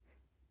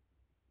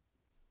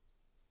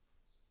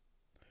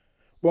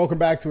Welcome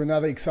back to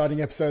another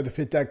exciting episode of the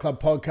Fit Dad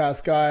Club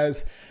podcast,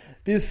 guys.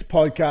 This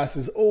podcast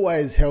is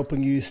always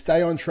helping you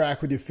stay on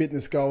track with your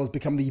fitness goals,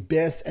 become the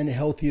best and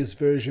healthiest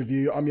version of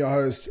you. I'm your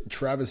host,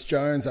 Travis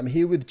Jones. I'm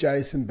here with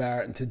Jason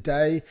Barrett, and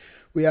today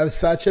we have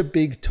such a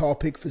big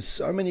topic for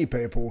so many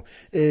people.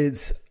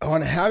 It's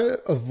on how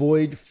to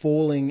avoid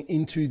falling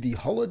into the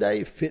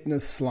holiday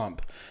fitness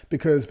slump,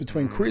 because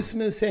between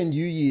Christmas and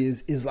New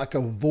Year's is like a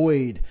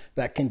void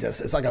that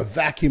it's like a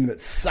vacuum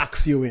that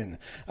sucks you in.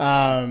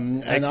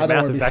 And I don't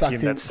want to be sucked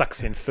in. That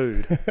sucks in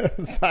food.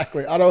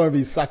 Exactly. I don't want to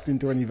be sucked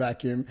into any vacuum.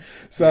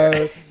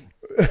 So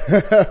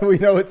we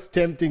know it's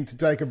tempting to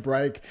take a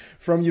break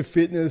from your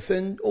fitness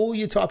and all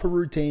your type of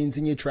routines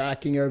and your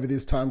tracking over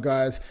this time,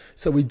 guys.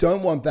 So we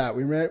don't want that.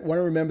 We want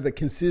to remember that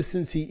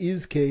consistency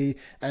is key.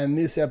 And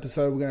this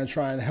episode, we're going to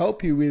try and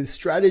help you with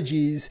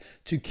strategies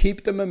to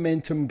keep the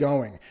momentum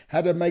going.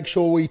 How to make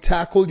sure we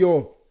tackle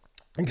your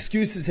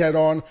excuses head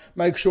on,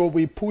 make sure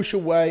we push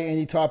away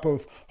any type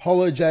of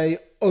holiday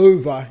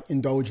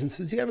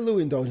overindulgences. You have a little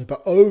indulgence,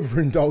 but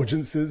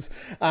overindulgences.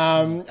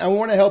 And we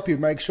want to help you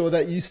make sure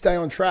that you stay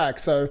on track.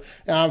 So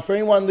for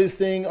anyone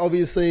listening,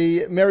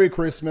 obviously, Merry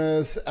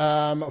Christmas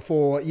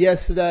for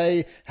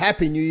yesterday.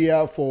 Happy New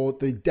Year for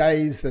the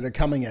days that are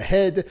coming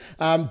ahead.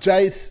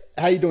 Jace,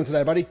 how you doing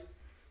today, buddy?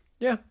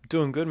 Yeah,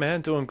 doing good,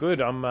 man. Doing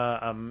good.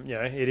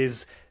 It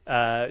is.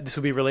 This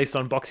will be released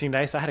on Boxing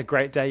Day, so I had a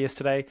great day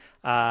yesterday.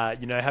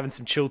 Having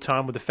some chill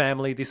time with the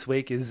family this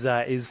week is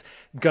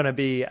going to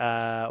be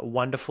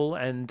wonderful,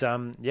 and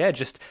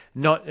just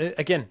not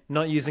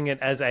using it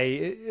as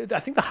I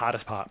think the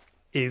hardest part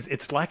is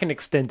it's like an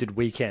extended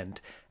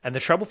weekend, and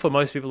the trouble for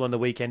most people on the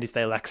weekend is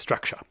they lack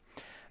structure,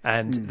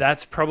 and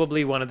that's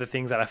probably one of the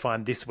things that I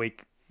find this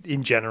week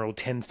in general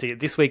tends to get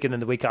this week, and then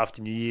the week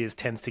after New Year's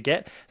tends to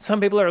get. Some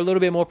people are a little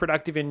bit more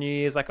productive in New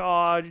Year's, like,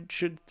 I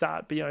should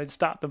start the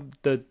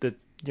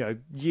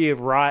year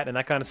right and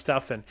that kind of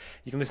stuff. And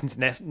you can listen to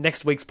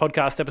next week's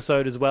podcast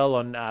episode as well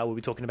on we'll be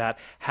talking about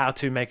how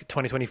to make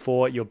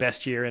 2024 your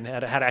best year and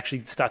how to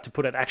actually start to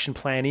put an action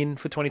plan in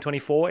for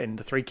 2024 in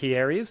the 3 key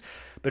areas.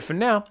 But for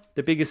now,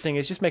 the biggest thing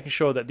is just making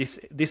sure that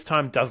this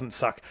time doesn't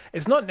suck.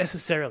 It's not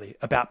necessarily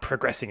about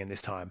progressing in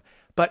this time,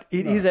 but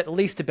it is at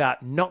least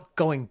about not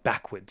going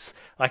backwards.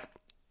 Like,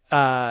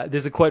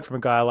 there's a quote from a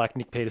guy like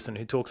Nick Peterson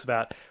who talks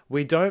about,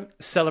 we don't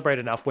celebrate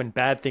enough when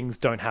bad things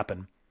don't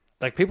happen.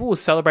 Like, people will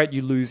celebrate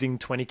you losing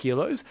 20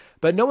 kilos,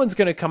 but no one's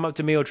going to come up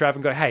to me or Trav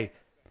and go, hey,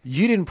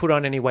 you didn't put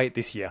on any weight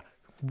this year.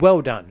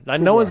 Well done.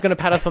 Like, no one's going to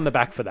pat us on the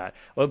back for that.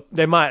 Or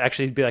they might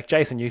actually be like,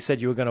 Jason, you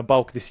said you were going to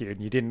bulk this year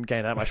and you didn't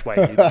gain that much weight.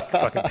 You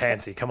fucking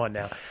pansy. Come on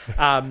now.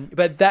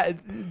 But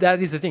that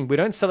is the thing. We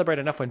don't celebrate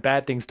enough when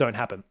bad things don't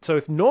happen. So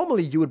if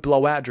normally you would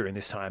blow out during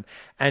this time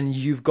and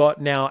you've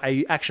got now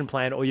a action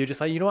plan, or you're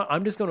just like, you know what,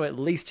 I'm just going to at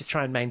least just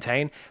try and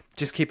maintain,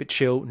 just keep it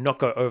chill, not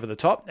go over the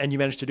top, and you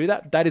manage to do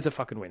that, that is a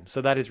fucking win.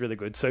 So that is really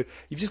good. So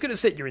you've just got to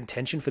set your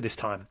intention for this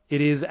time. It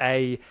is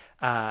a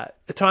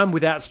time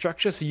without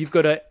structure, so you've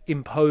got to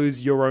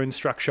impose your own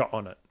structure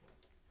on it.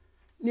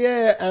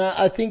 Yeah, and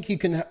I think you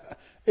can.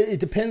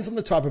 It depends on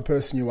the type of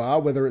person you are,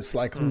 whether it's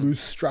like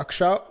loose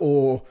structure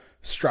or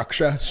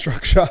structure.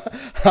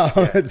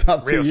 It's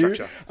up to you.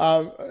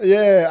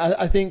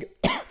 I think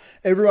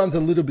everyone's a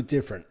little bit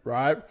different,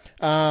 right?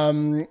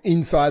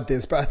 Inside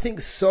this, but I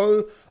think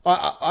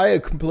I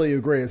completely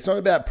agree. It's not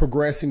about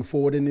progressing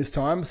forward in this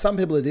time. Some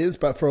people it is,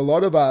 but for a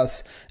lot of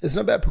us, it's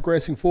not about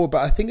progressing forward.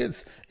 But I think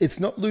it's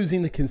not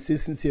losing the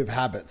consistency of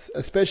habits,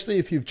 especially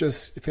if you've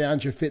just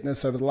found your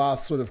fitness over the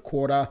last sort of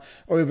quarter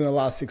or even the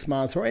last 6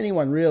 months, or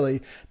anyone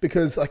really,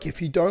 because like if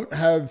you don't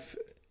have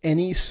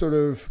any sort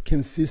of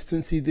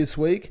consistency this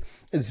week,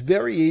 it's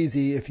very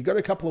easy. If you got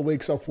a couple of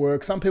weeks off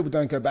work, some people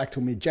don't go back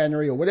till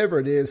mid-January or whatever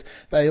it is,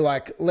 they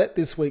like let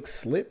this week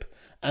slip.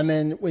 And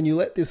then when you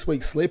let this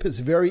week slip, it's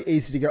very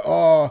easy to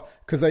go,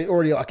 because they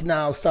already like,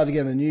 I'll start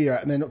again in the new year.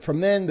 And then from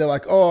then they're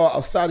like,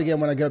 I'll start again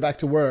when I go back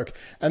to work.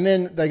 And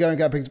then they go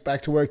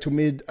back to work till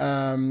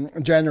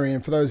mid-January.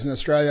 And for those in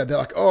Australia, they're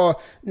like,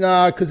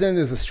 because then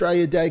there's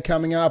Australia Day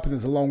coming up and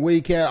there's a long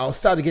weekend. I'll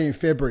start again in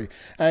February.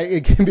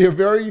 It can be a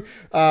very,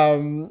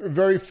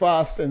 very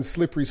fast and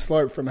slippery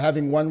slope from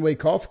having 1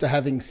 week off to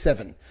having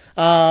 7.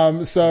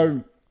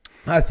 So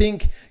I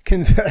think,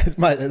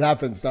 mate, it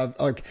happens.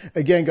 Like,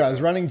 again,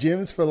 guys, running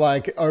gyms for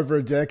like over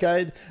a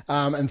decade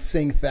and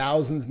seeing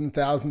thousands and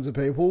thousands of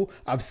people,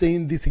 I've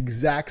seen this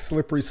exact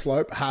slippery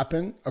slope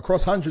happen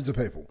across hundreds of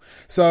people.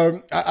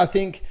 So I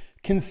think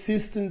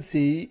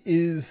consistency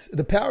is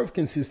the power of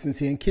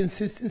consistency, and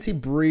consistency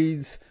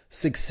breeds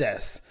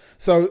success.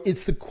 So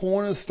it's the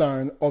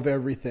cornerstone of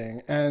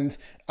everything. And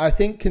I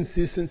think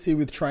consistency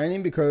with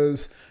training,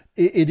 because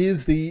it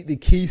is the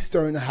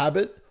keystone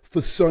habit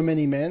for so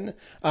many men.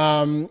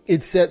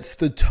 It sets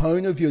the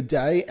tone of your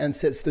day and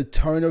sets the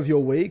tone of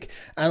your week.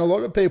 And a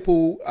lot of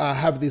people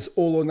have this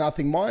all or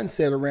nothing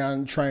mindset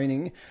around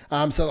training.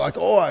 So like,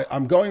 oh,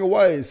 I'm going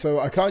away, so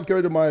I can't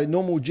go to my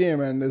normal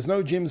gym, and there's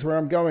no gyms where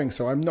I'm going,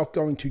 so I'm not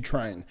going to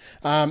train.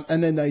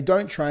 And then they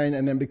don't train,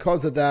 and then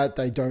because of that,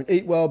 they don't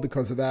eat well.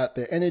 Because of that,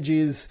 their energy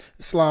is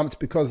slumped.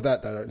 Because of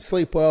that, they don't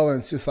sleep well. And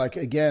it's just like,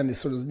 again, this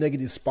sort of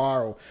negative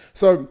spiral.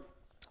 So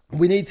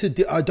we need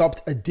to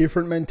adopt a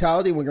different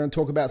mentality. We're going to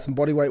talk about some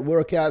bodyweight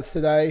workouts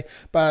today,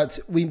 but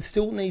we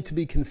still need to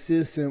be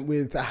consistent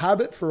with a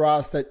habit for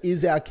us that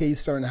is our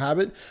keystone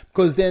habit,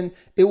 because then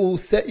it will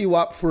set you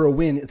up for a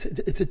win.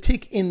 It's a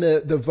tick in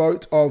the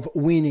vote of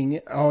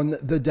winning on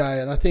the day.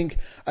 And I think,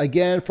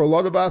 again, for a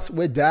lot of us,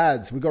 we're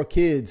dads, we've got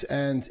kids,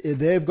 and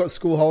they've got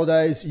school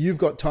holidays, you've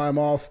got time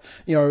off.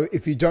 You know,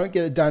 if you don't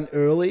get it done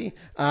early,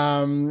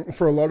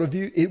 for a lot of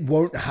you, it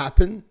won't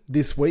happen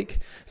this week.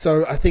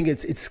 So I think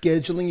it's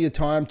scheduling your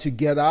time to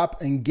get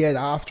up and get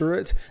after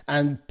it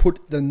and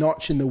put the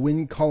notch in the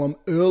win column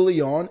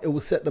early on. It will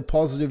set the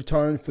positive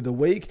tone for the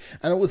week,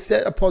 and it will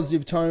set a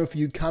positive tone for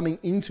you coming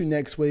into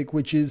next week,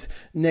 which is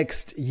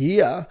next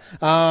year.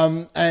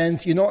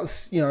 And you're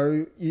not,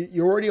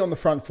 you're already on the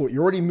front foot.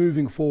 You're already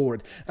moving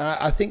forward.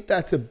 I think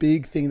that's a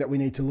big thing that we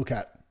need to look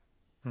at.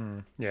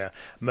 Yeah.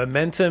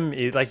 Momentum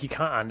is like, you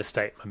can't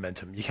understate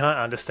momentum. You can't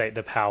understate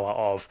the power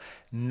of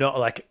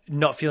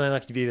not feeling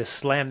like you've either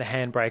slammed the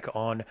handbrake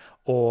on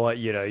or,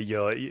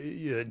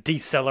 you're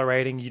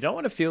decelerating. You don't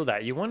want to feel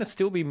that. You want to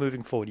still be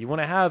moving forward. You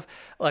want to have,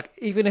 like,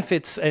 even if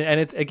it's, and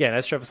it's, again,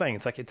 as Trevor's saying,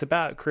 it's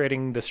about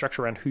creating the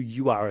structure around who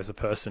you are as a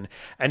person.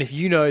 And if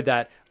you know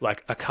that,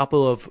 like, a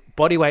couple of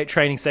bodyweight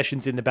training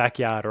sessions in the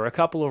backyard, or a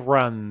couple of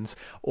runs,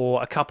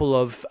 or a couple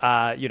of,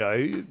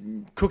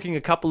 cooking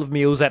a couple of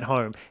meals at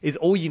home is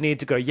all you need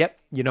to go, yep,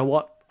 you know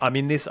what? I'm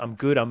in this, I'm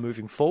good, I'm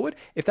moving forward.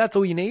 If that's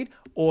all you need,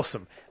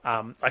 awesome.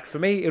 Like for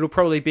me, it'll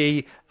probably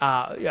be,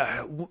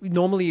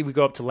 normally we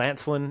go up to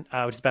Lancelin,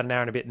 which is about an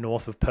hour and a bit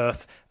north of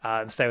Perth,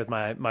 and stay with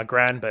my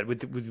gran, but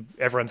with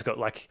everyone's got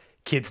like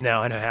kids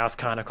now in her house,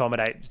 can't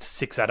accommodate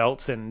 6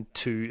 adults and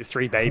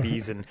 2-3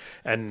 babies, and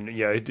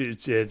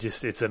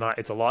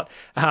it's a lot.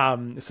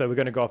 So we're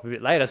going to go up a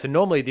bit later. So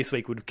normally this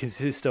week would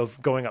consist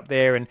of going up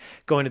there and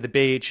going to the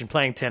beach and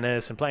playing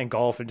tennis and playing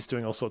golf and just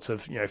doing all sorts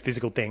of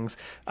physical things.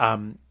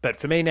 But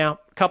for me now,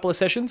 a couple of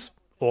sessions.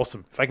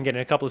 Awesome. If I can get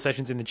in a couple of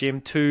sessions in the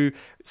gym, 2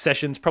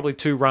 sessions, probably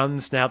 2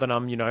 runs now that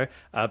I'm,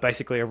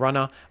 basically a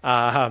runner,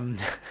 something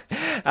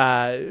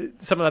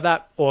like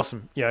that.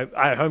 Awesome.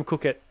 I home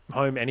cook at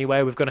home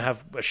anyway. We're going to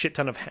have a shit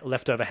ton of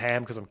leftover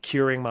ham because I'm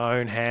curing my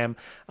own ham.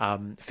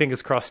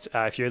 Fingers crossed.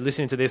 If you're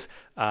listening to this,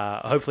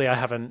 hopefully I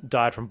haven't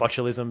died from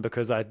botulism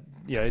because I,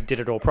 did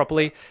it all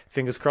properly.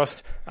 Fingers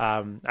crossed.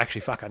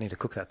 Actually, fuck, I need to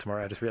cook that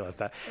tomorrow. I just realized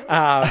that.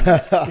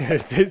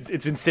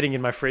 It's been sitting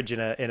in my fridge in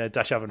a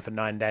Dutch oven for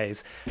 9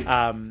 days.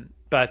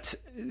 But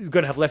we're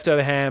going to have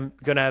leftover ham,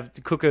 going to have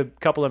to cook a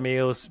couple of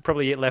meals,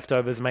 probably eat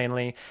leftovers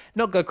mainly,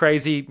 not go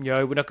crazy.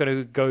 We're not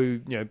going to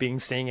go,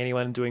 seeing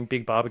anyone doing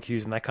big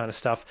barbecues and that kind of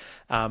stuff.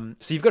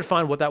 So you've got to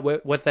find what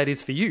that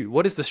is for you.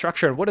 What is the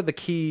structure and what are the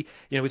key,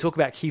 we talk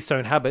about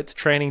keystone habits,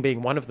 training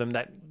being one of them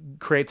that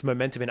creates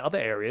momentum in other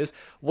areas.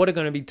 What are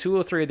going to be 2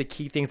 or 3 of the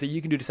key things that you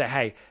can do to say,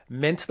 hey,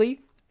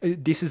 mentally,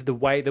 this is the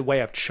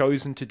way I've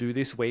chosen to do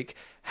this week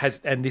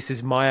and this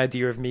is my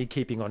idea of me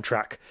keeping on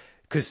track.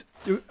 Because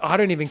I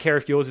don't even care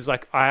if yours is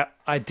like,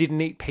 I didn't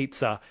eat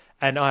pizza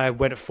and I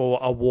went for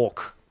a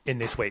walk in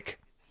this week.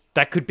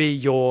 That could be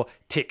your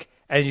tick.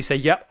 And you say,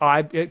 yep,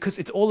 because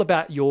it's all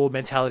about your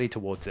mentality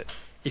towards it.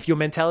 If your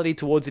mentality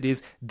towards it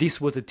is, this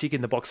was a tick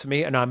in the box for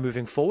me and I'm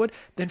moving forward,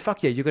 then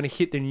fuck yeah, you're going to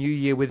hit the new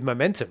year with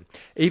momentum.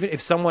 Even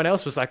if someone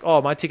else was like,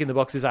 oh, my tick in the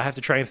box is I have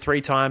to train 3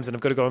 times and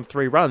I've got to go on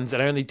 3 runs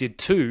and I only did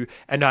 2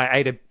 and I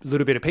ate a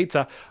little bit of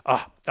pizza,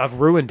 I've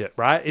ruined it,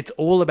 right? It's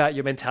all about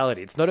your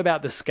mentality. It's not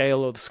about the scale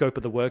or the scope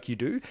of the work you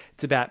do.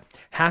 It's about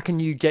how can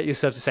you get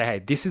yourself to say, hey,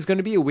 this is going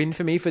to be a win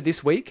for me for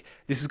this week.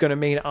 This is going to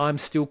mean I'm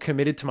still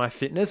committed to my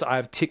fitness.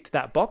 I've ticked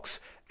that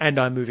box and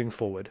I'm moving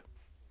forward.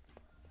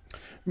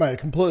 Mate, I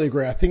completely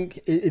agree. I think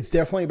it's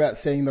definitely about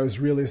setting those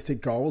realistic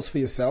goals for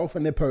yourself,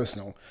 and they're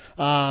personal.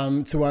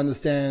 To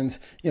understand,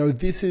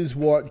 this is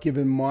what,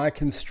 given my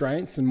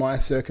constraints and my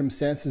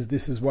circumstances,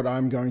 this is what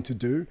I'm going to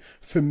do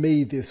for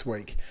me this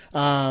week.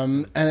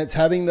 And it's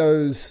having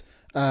those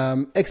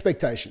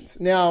expectations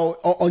now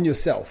on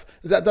yourself.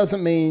 That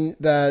doesn't mean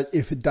that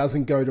if it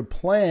doesn't go to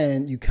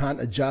plan, you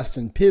can't adjust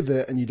and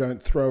pivot and you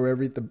don't throw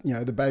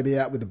the baby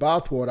out with the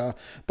bathwater,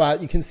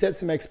 but you can set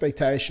some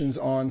expectations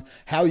on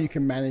how you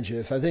can manage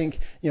this. I think,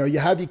 you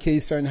have your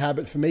keystone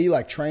habit. For me,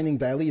 like training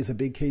daily is a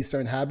big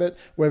keystone habit,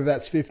 whether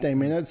that's 15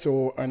 minutes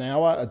or an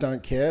hour, I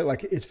don't care.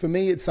 Like for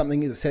me, it's something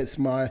that sets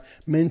my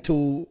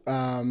mental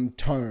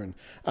tone.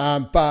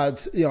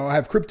 But I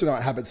have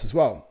kryptonite habits as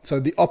well. So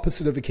the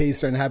opposite of a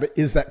keystone habit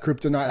is that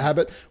kryptonite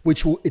habit,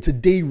 it's a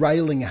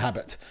derailing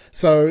habit.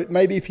 So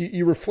maybe if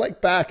you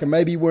reflect back and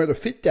maybe you weren't a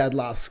fit dad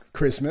last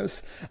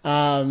Christmas,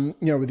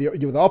 you're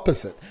the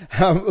opposite.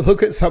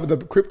 Look at some of the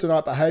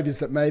kryptonite behaviors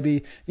that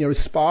maybe,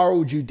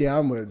 spiraled you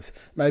downwards.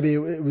 Maybe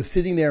it was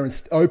sitting there and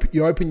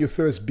you open your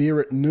first beer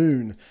at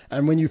noon.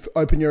 And when you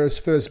open your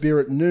first beer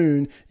at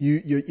noon,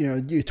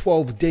 you're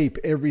 12 deep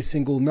every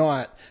single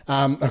night,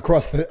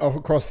 across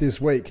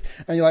this week.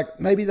 And you're like,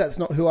 maybe that's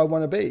not who I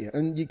want to be.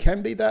 And you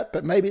can be that,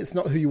 but maybe it's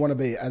not who you want to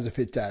be as a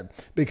fit dad,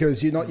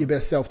 because you're not your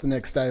best self the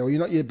next day, or you're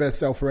not your best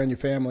self around your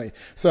family.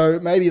 So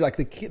maybe like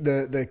the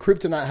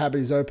kryptonite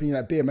habit is opening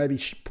that beer.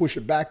 Maybe push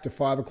it back to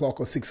 5 o'clock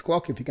or 6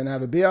 o'clock if you can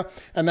have a beer,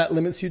 and that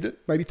limits you to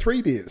maybe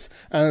 3 beers.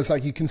 And it's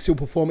like you can still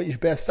perform at your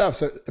best self.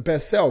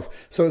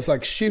 So it's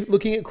like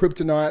looking at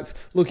kryptonites,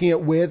 looking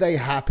at where they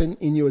happen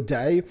in your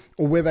day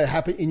or where they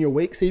happen in your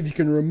week. See if you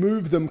can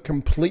remove them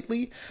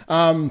completely.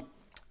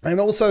 And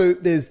also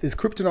there's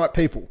kryptonite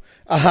people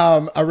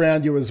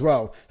around you as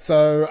well.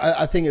 So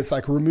I think it's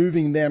like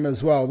removing them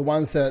as well. The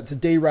ones that to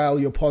derail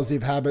your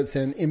positive habits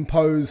and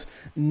impose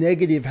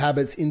negative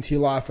habits into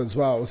your life as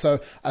well. So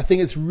I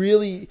think it's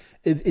really,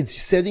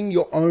 it's setting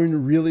your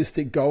own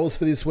realistic goals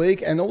for this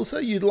week, and also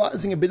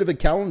utilizing a bit of a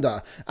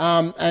calendar.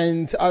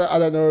 And I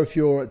don't know if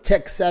you're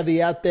tech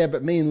savvy out there,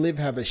 but me and Liv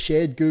have a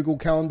shared Google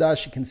Calendar.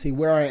 She can see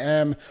where I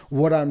am,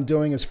 what I'm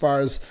doing as far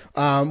as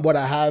what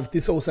I have.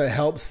 This also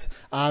helps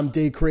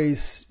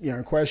decrease,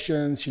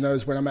 questions. She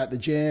knows when I'm at the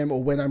gym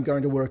or when I'm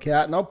going to work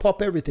out, and I'll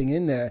pop everything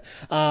in there.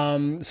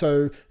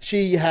 So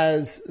she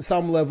has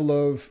some level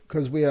of,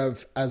 because we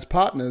have as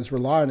partners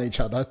rely on each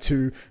other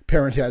to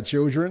parent our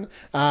children.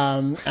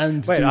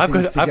 And wait, I've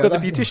got the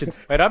beauticians.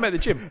 Wait, I'm at the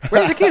gym.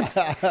 Where are the kids?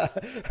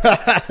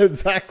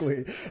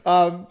 Exactly.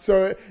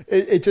 So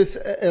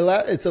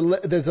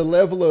there's a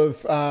level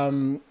of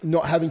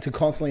not having to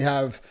constantly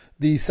have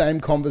the same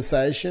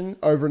conversation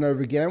over and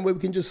over again, where we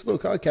can just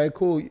look, okay,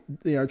 cool.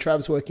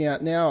 Trav's working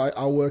out now.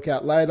 I'll work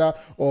out later,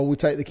 or we'll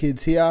take the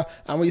kids here,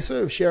 and we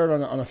sort of share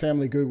it on a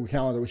family Google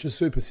Calendar, which is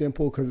super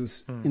simple because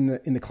it's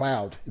in the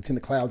cloud. It's in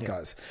the cloud,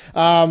 guys.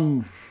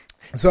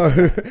 So,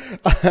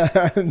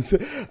 and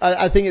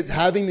I think it's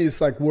having this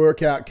like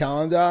workout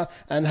calendar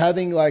and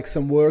having like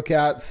some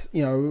workouts,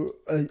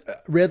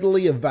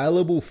 readily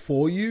available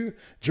for you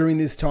during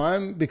this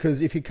time.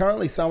 Because if you're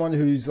currently someone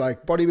who's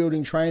like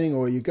bodybuilding training,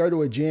 or you go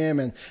to a gym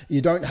and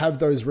you don't have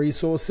those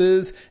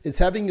resources, it's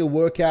having your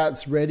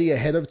workouts ready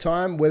ahead of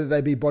time, whether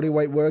they be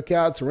bodyweight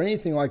workouts or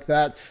anything like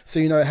that. So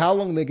you know how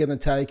long they're going to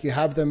take. You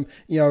have them,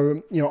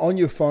 on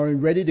your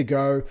phone, ready to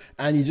go,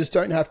 and you just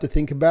don't have to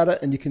think about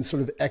it, and you can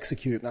sort of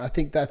execute. And I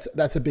think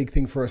that's a big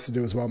thing for us to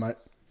do as well, mate.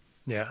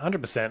 Yeah,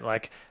 100%.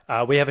 Like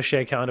we have a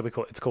share calendar.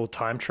 It's called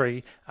Time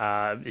Tree.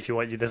 If you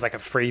want, there's like a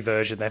free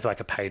version. They have like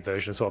a paid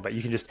version as well, but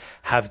you can just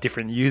have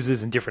different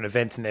users and different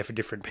events in there for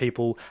different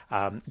people.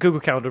 Google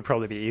Calendar would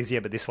probably be easier,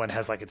 but this one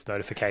has like its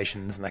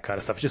notifications and that kind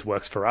of stuff. It just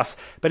works for us,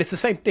 but it's the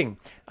same thing.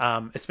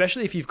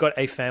 Especially if you've got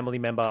a family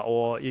member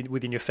or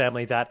within your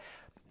family that.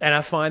 And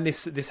I find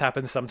this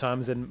happens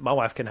sometimes, and my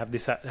wife can have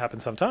this happen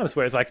sometimes,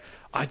 where it's like,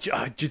 I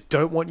just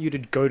don't want you to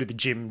go to the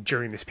gym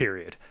during this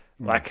period.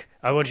 Like,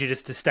 I want you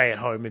just to stay at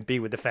home and be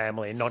with the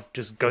family and not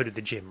just go to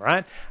the gym,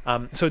 right?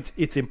 So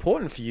it's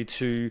important for you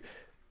to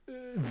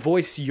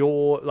voice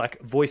your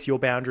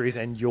boundaries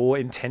and your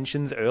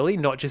intentions early,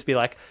 not just be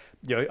like,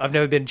 I've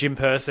never been a gym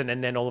person,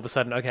 and then all of a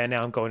sudden, okay,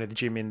 now I'm going to the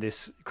gym in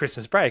this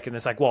Christmas break. And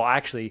it's like, well,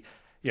 actually,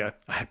 I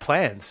had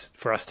plans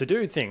for us to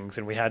do things,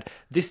 and we had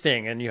this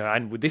thing, and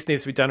and this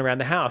needs to be done around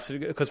the house,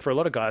 because for a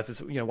lot of guys,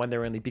 it's when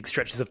they're only big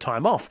stretches of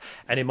time off,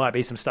 and it might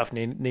be some stuff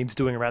needs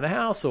doing around the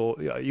house, or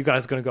you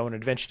guys are going to go on an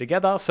adventure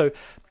together. So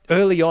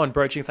early on,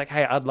 broaching, it's like,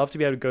 hey, I'd love to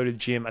be able to go to the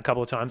gym a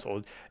couple of times,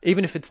 or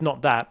even if it's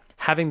not that,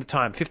 having the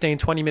time, 15,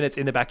 20 minutes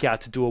in the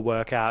backyard to do a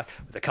workout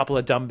with a couple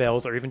of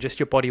dumbbells, or even just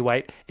your body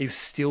weight, is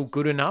still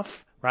good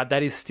enough. Right,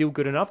 that is still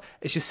good enough.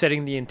 It's just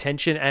setting the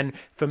intention, and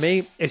for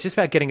me, it's just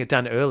about getting it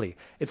done early.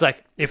 It's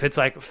like if it's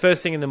like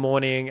first thing in the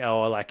morning,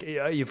 or like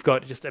you've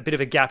got just a bit of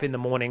a gap in the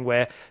morning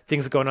where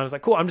things are going on. It's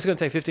like, cool, I'm just going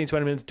to take 15,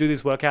 20 minutes, do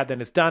this workout,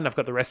 then it's done. I've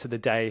got the rest of the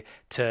day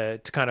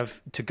to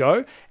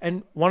go.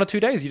 And 1 or 2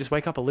 days, you just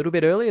wake up a little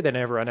bit earlier than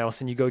everyone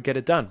else, and you go get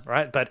it done,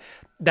 right? But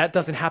that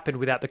doesn't happen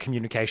without the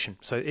communication.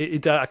 So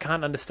I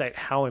can't understate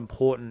how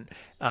important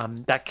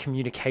that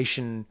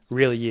communication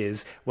really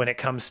is when it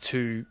comes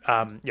to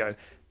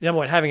number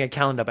one, having a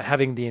calendar, but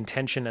having the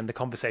intention and the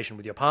conversation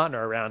with your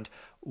partner around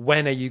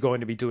when are you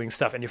going to be doing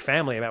stuff, and your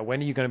family about when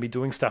are you going to be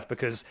doing stuff,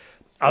 because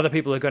other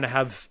people are going to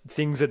have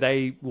things that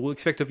they will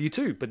expect of you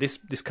too. But this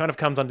kind of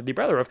comes under the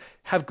umbrella of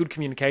have good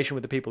communication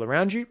with the people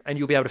around you, and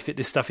you'll be able to fit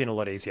this stuff in a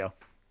lot easier.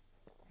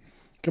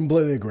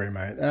 Completely agree,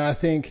 mate. And I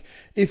think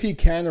if you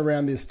can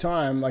around this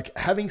time, like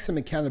having some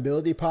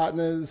accountability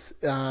partners,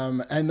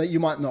 and that you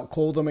might not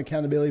call them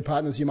accountability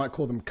partners, you might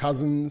call them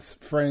cousins,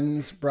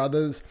 friends,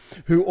 brothers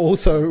who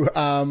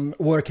also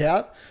work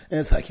out. And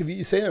it's like if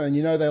you see them and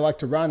you know they like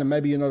to run and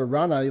maybe you're not a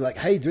runner, you're like,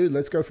 hey, dude,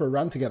 let's go for a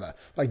run together.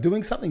 Like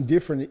doing something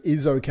different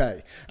is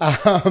okay.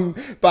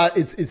 But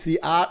it's the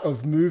art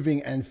of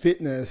moving and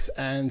fitness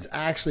and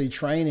actually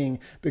training,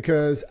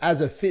 because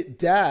as a fit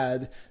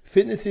dad,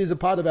 fitness is a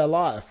part of our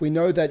life. We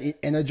know that it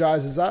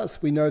energizes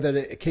us. We know that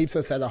it keeps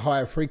us at a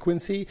higher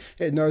frequency.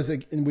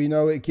 And we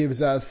know it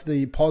gives us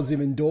the positive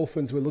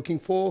endorphins we're looking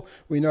for.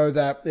 We know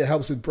that it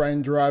helps with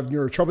brain-derived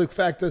neurotropic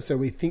factor, so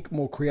we think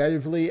more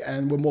creatively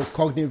and we're more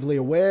cognitively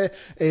aware.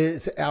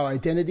 It's our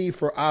identity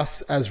for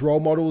us as role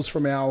models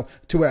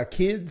to our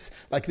kids.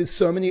 Like there's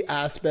so many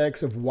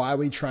aspects of why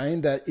we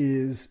train that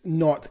is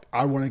not,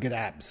 I want to get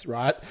abs,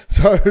 right?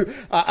 So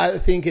I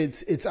think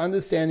it's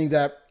understanding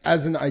that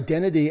as an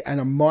identity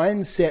and a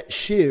mindset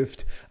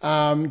shift,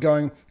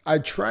 going, I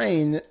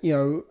train,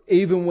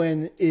 even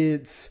when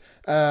it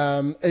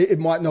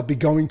might not be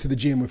going to the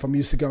gym if I'm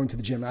used to going to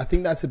the gym. And I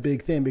think that's a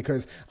big thing,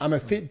 because I'm a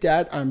fit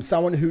dad. I'm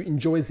someone who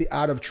enjoys the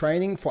art of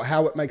training for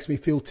how it makes me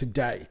feel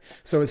today.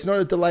 So it's not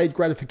a delayed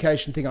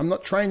gratification thing. I'm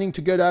not training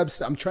to get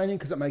abs. I'm training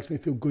because it makes me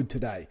feel good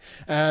today.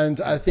 And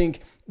I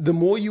think the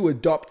more you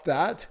adopt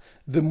that,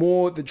 the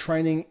more the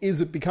training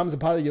it becomes a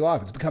part of your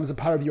life. It becomes a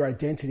part of your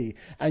identity,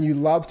 and you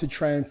love to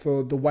train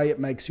for the way it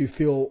makes you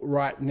feel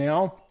right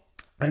now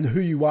and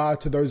who you are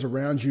to those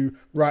around you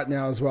right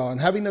now as well.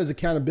 And having those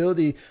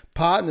accountability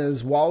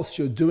partners whilst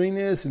you're doing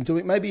this and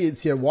maybe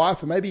it's your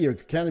wife, or maybe your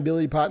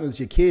accountability partner is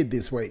your kid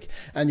this week,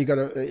 and you got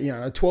a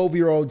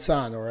 12-year-old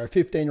son or a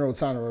 15-year-old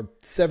son or a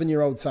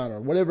 7-year-old son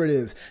or whatever it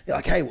is. You're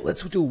like, hey, well,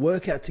 let's do a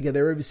workout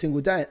together every single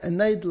day. And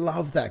they'd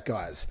love that,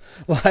 guys.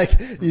 Like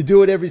you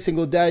do it every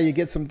single day, you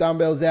get some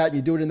dumbbells out,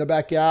 you do it in the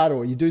backyard,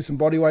 or you do some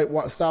body weight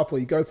stuff, or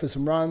you go for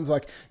some runs.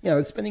 Like,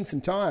 it's spending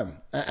some time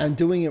and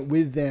doing it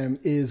with them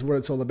is what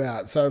it's all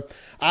about. So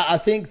I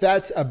think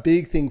that's a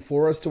big thing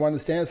for us to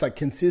understand. It's like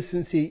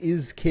consistency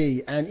is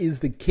key and is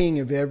the king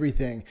of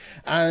everything.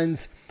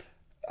 And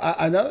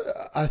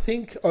I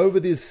think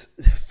over this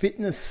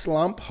fitness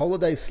slump,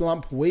 holiday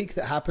slump week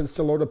that happens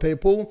to a lot of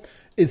people,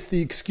 it's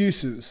the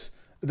excuses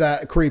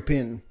that creep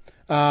in.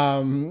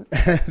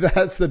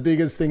 That's the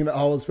biggest thing that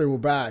holds people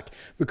back,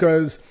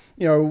 because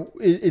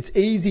it's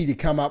easy to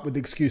come up with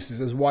excuses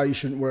as why you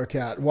shouldn't work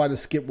out, why to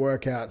skip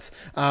workouts,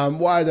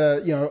 why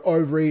to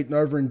overeat and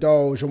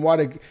overindulge, and why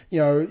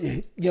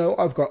to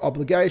I've got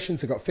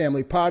obligations, I've got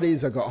family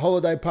parties, I've got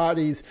holiday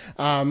parties,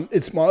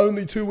 it's my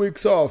only 2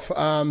 weeks off.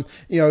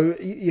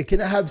 You can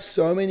have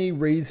so many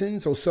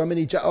reasons, or so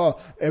many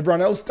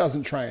everyone else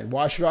doesn't train,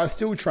 why should I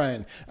still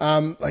train?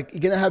 You're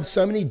gonna have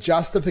so many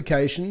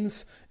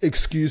justifications,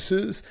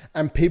 excuses,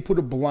 and people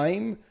to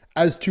blame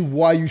as to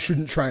why you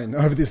shouldn't train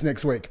over this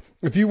next week.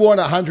 If you want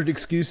 100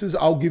 excuses,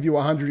 I'll give you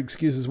 100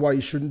 excuses why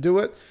you shouldn't do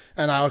it.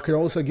 And I can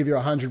also give you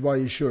 100 why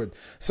you should.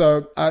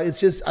 So I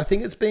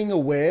think it's being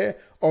aware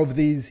of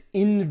these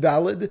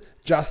invalid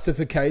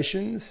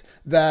justifications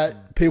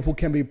that people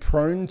can be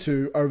prone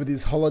to over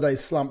this holiday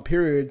slump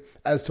period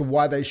as to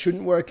why they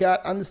shouldn't work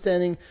out.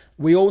 Understanding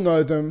we all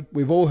know them,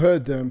 we've all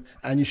heard them,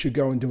 and you should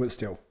go and do it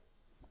still.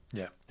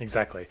 Yeah,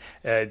 exactly.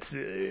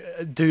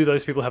 Do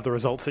those people have the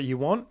results that you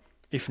want?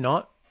 If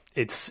not,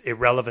 it's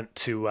irrelevant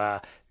to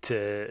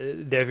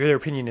their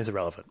opinion is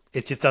irrelevant.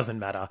 It just doesn't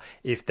matter.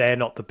 If they're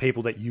not the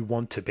people that you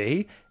want to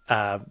be,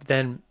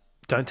 then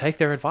don't take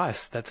their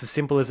advice. That's as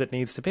simple as it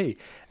needs to be.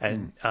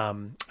 And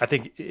I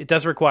think it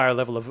does require a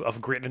level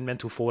of grit and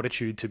mental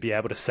fortitude to be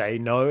able to say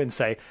no and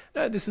say,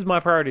 no, this is my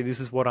priority. This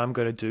is what I'm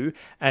going to do.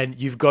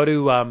 And you've got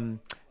to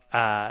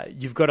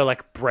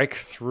like break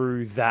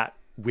through that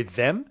with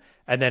them.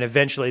 And then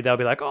eventually they'll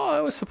be like,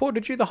 oh, I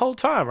supported you the whole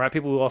time, right?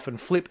 People will often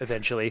flip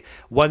eventually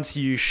once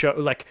you show,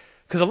 like,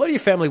 because a lot of your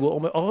family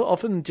will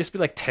often just be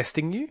like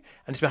testing you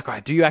and just be like, all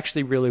right, do you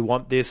actually really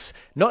want this?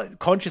 Not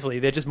consciously.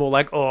 They're just more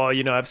like, oh,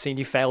 I've seen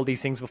you fail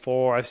these things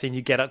before. I've seen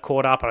you get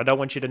caught up and I don't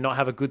want you to not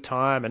have a good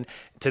time. And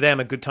to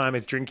them, a good time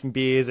is drinking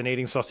beers and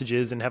eating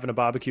sausages and having a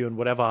barbecue and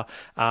whatever.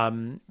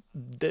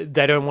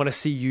 They don't want to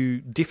see you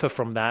differ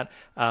from that.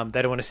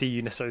 They don't want to see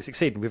you necessarily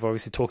succeed. And we've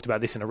obviously talked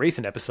about this in a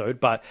recent episode,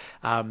 but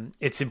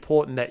it's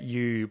important that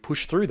you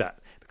push through that.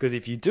 Because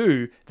if you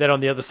do, then on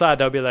the other side,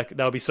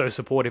 they'll be so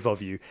supportive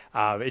of you.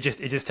 It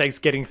just takes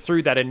getting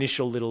through that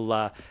initial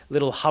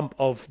little hump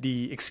of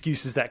the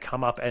excuses that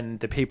come up, and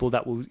the people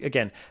that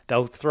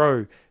they'll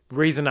throw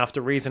reason after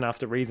reason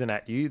after reason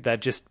at you that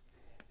just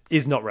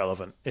is not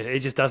relevant.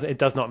 It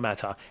does not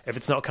matter if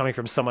it's not coming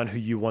from someone who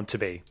you want to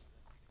be.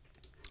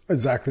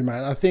 Exactly,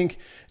 man. I think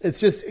it's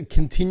just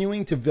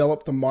continuing to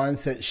develop the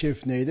mindset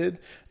shift needed.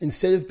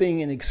 Instead of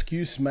being an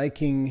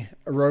excuse-making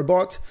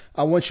robot,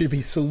 I want you to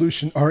be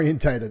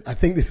solution-orientated. I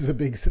think this is a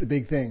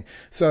big thing.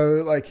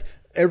 So, like,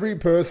 every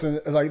person,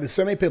 like there's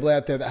so many people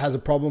out there that has a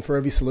problem for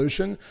every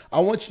solution. I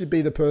want you to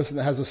be the person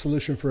that has a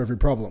solution for every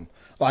problem.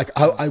 Like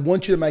I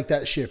want you to make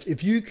that shift.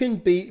 If you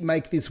can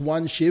make this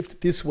one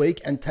shift this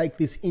week and take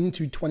this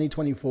into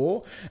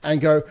 2024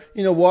 and go,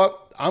 you know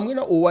what? I'm going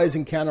to always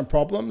encounter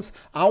problems.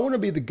 I want to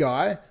be the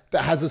guy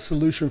that has a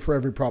solution for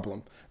every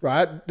problem,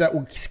 right? That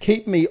will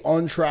keep me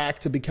on track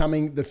to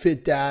becoming the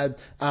fit dad,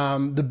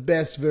 the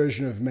best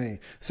version of me.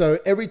 So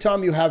every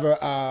time you have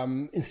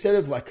instead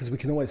of like, because we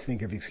can always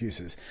think of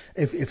excuses.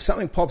 If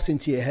something pops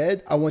into your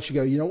head, I want you to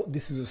go, you know what,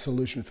 this is a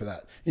solution for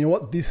that. You know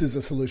what, this is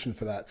a solution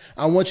for that.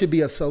 I want you to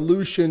be a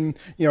solution,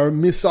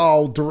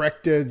 missile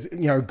directed,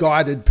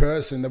 guided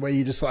person, the way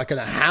you're just like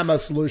going to hammer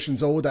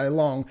solutions all day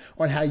long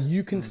on how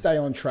you can stay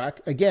on track.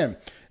 Again,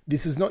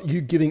 this is not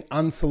you giving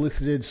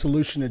unsolicited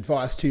solution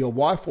advice to your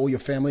wife or your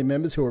family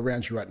members who are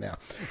around you right now.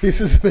 This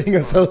is being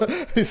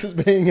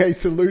a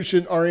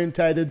solution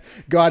orientated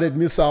guided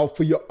missile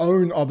for your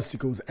own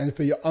obstacles and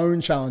for your own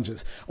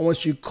challenges. I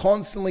want you to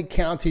constantly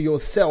counter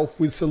yourself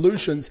with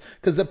solutions,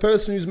 because the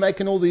person who's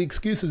making all the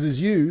excuses is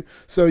you.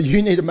 So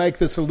you need to make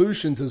the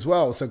solutions as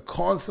well. So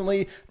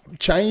constantly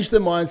change the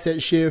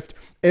mindset shift.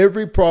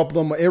 Every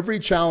problem, every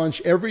challenge,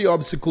 every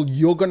obstacle,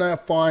 you're going to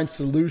find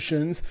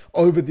solutions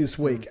over this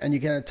week. And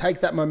you're going to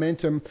take that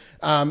momentum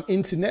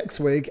into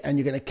next week, and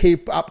you're going to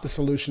keep up the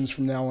solutions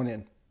from now on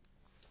in.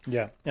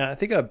 Yeah. I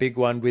think a big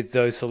one with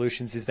those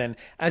solutions is then,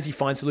 as you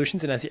find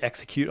solutions and as you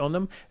execute on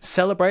them,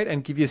 celebrate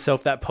and give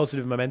yourself that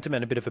positive momentum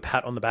and a bit of a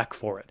pat on the back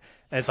for it.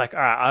 And it's like, all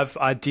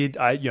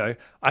right,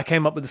 I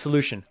came up with a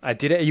solution. I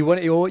did it. You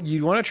want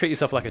to treat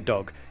yourself like a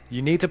dog.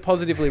 You need to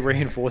positively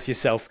reinforce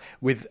yourself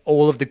with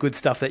all of the good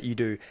stuff that you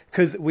do,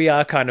 because we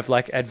are kind of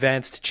like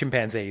advanced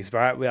chimpanzees,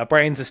 right? Our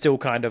brains are still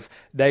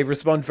they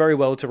respond very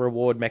well to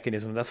reward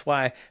mechanisms. That's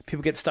why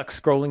people get stuck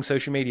scrolling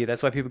social media.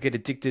 That's why people get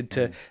addicted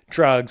to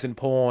drugs and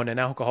porn and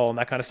alcohol and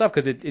that kind of stuff,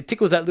 because it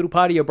tickles that little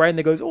part of your brain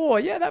that goes, oh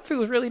yeah, that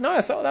feels really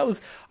nice. Oh,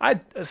 I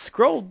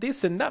scrolled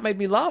this and that made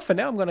me laugh, and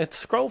now I'm going to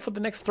scroll for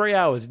the next 3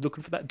 hours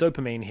looking for that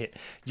dopamine hit.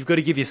 You've got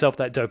to give yourself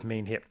that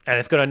dopamine hit, and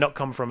it's got to not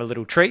come from a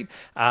little treat,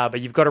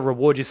 but you've got to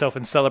reward yourself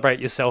and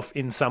celebrate yourself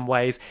in some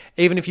ways,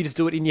 even if you just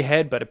do it in your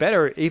head. But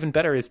even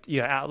better is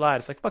out loud.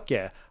 It's like, fuck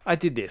yeah, I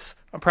did this.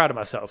 I'm proud of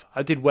myself.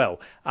 I did well.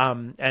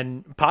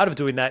 And part of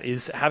doing that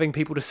is having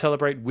people to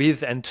celebrate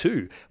with and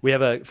to. We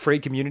have a free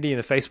community in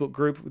the Facebook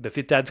group, the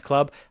Fit Dads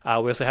Club. We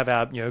also have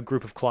our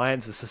group of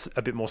clients. It's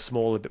a bit more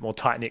small, a bit more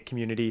tight-knit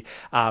community.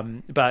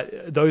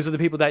 But those are the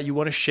people that you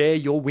want to share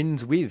your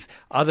wins with.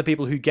 Other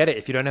people who get it.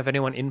 If you don't have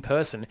anyone in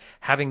person,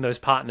 having those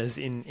partners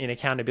in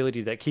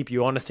accountability that keep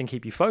you honest and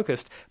keep you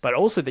focused, but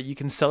also that you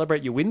can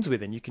celebrate your wins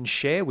with and you can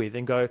share with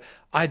and go,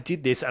 I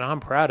did this and I'm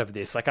proud of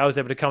this. Like I was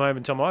able to come home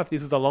and tell my wife,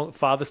 this is the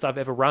farthest I've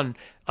ever run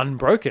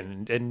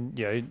unbroken.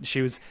 And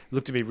she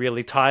looked at me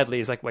really tiredly.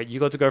 It's like, wait, you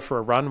got to go for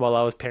a run while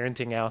I was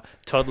parenting our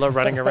toddler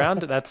running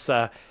around? That's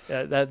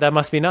that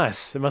must be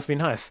nice. It must be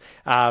nice.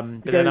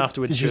 But then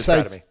afterwards, she was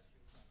proud of me.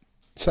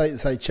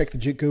 Say check the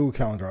Google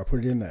calendar. I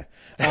put it in there.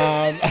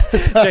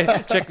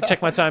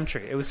 Check my time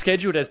tree. It was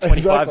scheduled as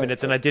 25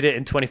 minutes, and I did it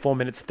in 24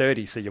 minutes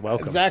 30. So you're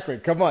welcome. Exactly.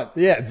 Come on.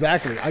 Yeah,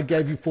 exactly. I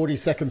gave you 40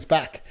 seconds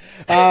back.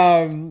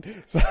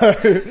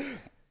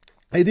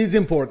 It is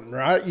important,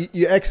 right?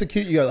 You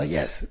execute, you go like,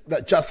 yes,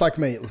 that just like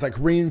me. It's like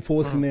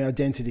reinforcing the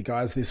identity,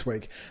 guys, this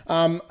week.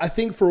 I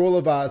think for all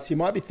of us, you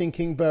might be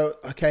thinking, but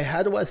okay,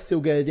 how do I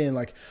still get it in?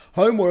 Like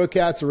home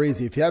workouts are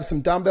easy. If you have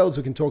some dumbbells,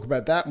 we can talk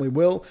about that, and we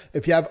will.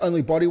 If you have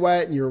only body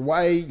weight and you're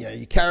away,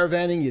 you're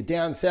caravanning, you're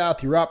down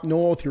south, you're up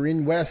north, you're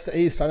in west,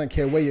 east, I don't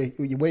care where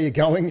you're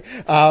going.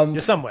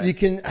 You're somewhere.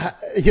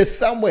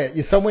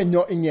 You're somewhere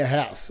not in your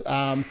house.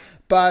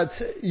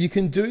 But you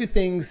can do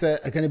things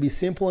that are going to be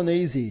simple and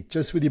easy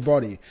just with your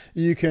body.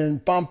 You can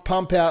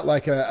pump out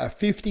like a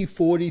 50,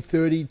 40,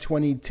 30,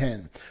 20,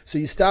 10. So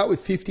you start with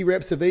 50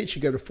 reps of each,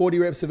 you go to 40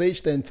 reps of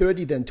each, then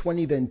 30, then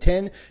 20, then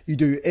 10. You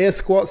do air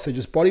squats, so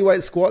just body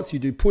weight squats. You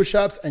do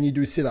push-ups and you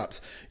do sit-ups.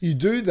 You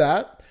do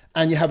that,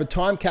 and you have a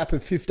time cap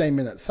of 15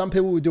 minutes. Some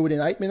people will do it in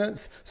 8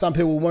 minutes. Some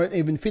people won't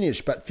even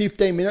finish. But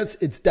 15 minutes,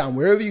 it's done.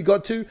 Wherever you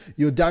got to,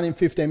 you're done in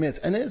 15 minutes.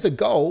 And there's a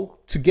goal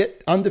to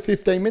get under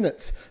 15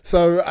 minutes.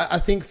 So I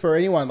think for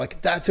anyone,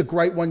 like that's a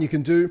great one you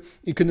can do.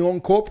 You can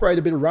incorporate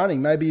a bit of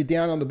running. Maybe you're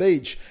down on the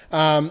beach.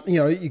 You're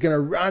going to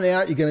run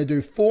out. You're going to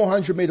do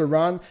 400-meter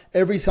run.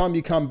 Every time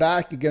you come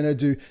back, you're going to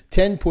do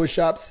 10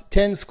 push-ups,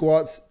 10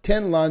 squats,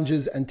 10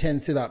 lunges, and 10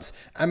 sit-ups.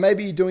 And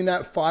maybe you're doing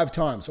that 5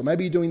 times, or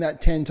maybe you're doing that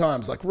 10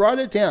 times. Like write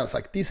it down. It's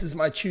like, this is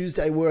my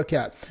Tuesday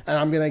workout, and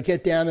I'm going to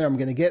get down there. I'm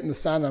going to get in the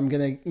sun. I'm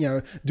going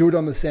to, do it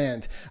on the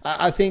sand.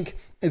 I think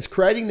it's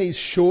creating these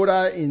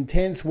shorter,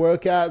 intense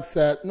workouts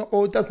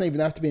it doesn't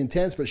even have to be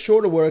intense, but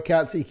shorter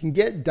workouts that you can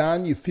get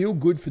done. You feel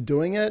good for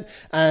doing it,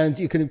 and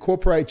you can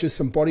incorporate just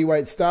some body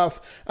weight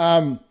stuff.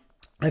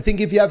 I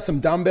think if you have some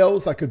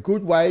dumbbells, like a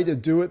good way to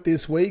do it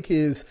this week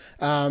is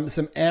some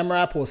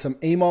AMRAP or some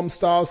EMOM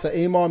style. So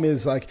EMOM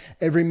is like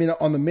every minute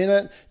on the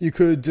minute. You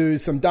could do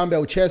some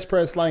dumbbell chest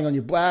press laying on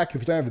your back.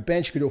 If you don't have a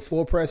bench, you could do a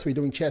floor press where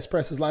you're doing chest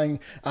presses laying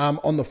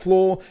on the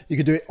floor. You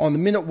could do it on the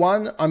minute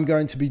one. I'm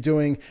going to be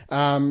doing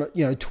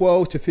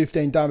 12 to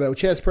 15 dumbbell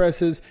chest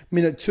presses.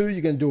 Minute two,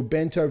 you're going to do a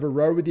bent over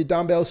row with your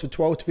dumbbells for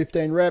 12 to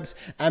 15 reps.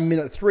 And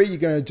minute three, you're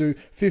going to do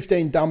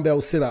 15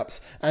 dumbbell sit-ups.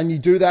 And you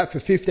do that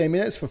for 15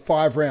 minutes for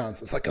 5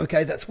 rounds. It's like,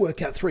 okay, that's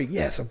workout 3.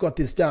 Yes, I've got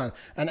this done.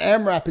 And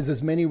AMRAP is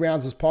as many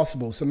rounds as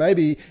possible. So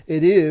maybe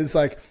it is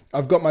like,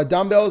 I've got my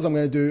dumbbells. I'm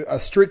going to do a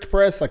strict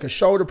press, like a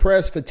shoulder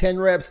press for 10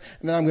 reps.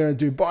 And then I'm going to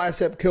do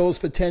bicep curls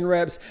for 10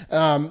 reps.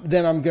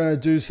 Then I'm going to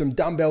do some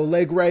dumbbell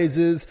leg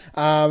raises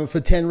for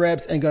 10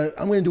 reps. And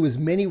I'm going to do as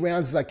many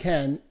rounds as I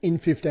can in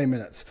 15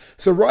 minutes.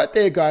 So right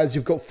there, guys,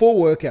 you've got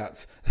 4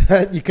 workouts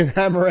that you can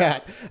hammer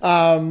out.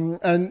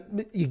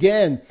 And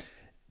again,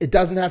 it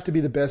doesn't have to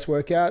be the best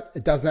workout.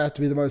 It doesn't have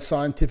to be the most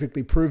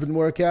scientifically proven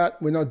workout.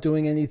 We're not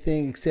doing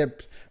anything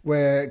except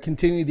we're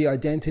continuing the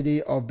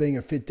identity of being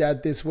a fit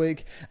dad this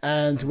week,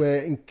 and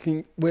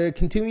we're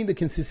continuing the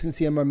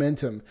consistency and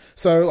momentum.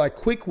 So like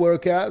quick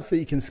workouts that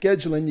you can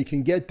schedule in, you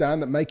can get done,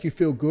 that make you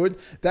feel good,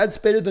 that's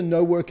better than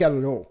no workout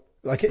at all.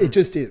 Like it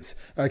just is.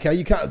 Okay.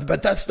 You can't,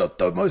 but that's not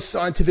the most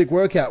scientific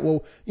workout.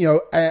 Well,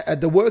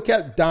 the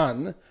workout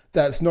done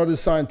that's not as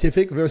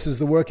scientific versus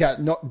the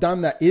workout not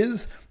done that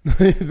is,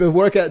 the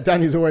workout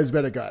done is always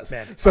better, guys.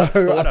 Man, so I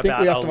I think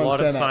we have to a lot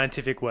of understand that.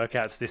 scientific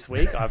workouts this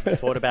week. I've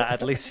thought about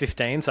at least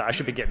 15, so I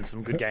should be getting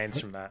some good gains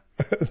from that.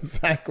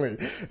 Exactly.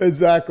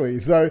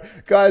 So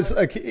guys,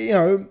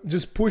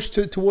 just push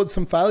towards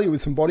some failure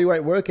with some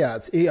bodyweight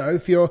workouts.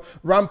 If you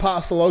run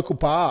past the local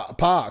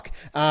park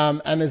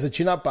and there's a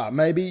chin-up bar,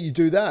 maybe you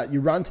do that.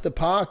 You run to the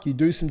park, you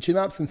do some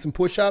chin-ups and some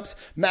push-ups,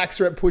 max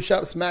rep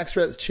push-ups, max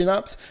rep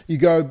chin-ups. You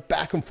go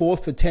back and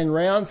forth for 10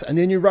 rounds and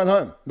then you run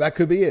home. That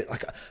could be it.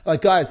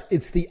 Like guys,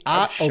 it's the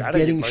art of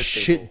getting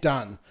shit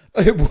done.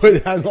 It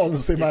would, and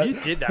honestly, mate.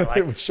 You did that,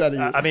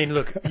 like, I mean,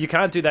 look, you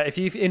can't do that. If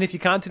you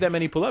can't do that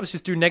many pull-ups,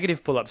 just do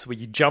negative pull-ups where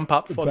you jump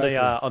up Exactly.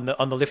 on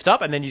the lift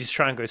up, and then you just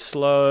try and go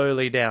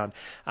slowly down.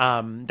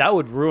 That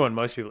would ruin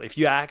most people if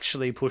you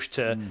actually push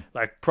to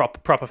like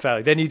proper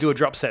failure. Then you do a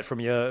drop set from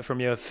your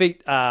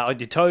feet on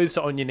your toes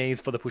to on your knees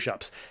for the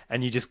push-ups,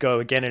 and you just go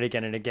again and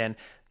again and again.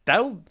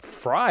 That'll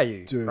fry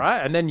you, Dude,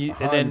 right? And then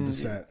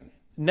 100%.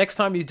 Next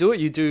time you do it,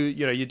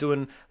 you're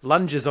doing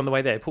lunges on the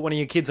way there. Put one of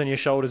your kids on your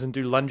shoulders and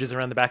do lunges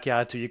around the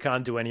backyard till you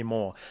can't do any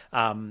more.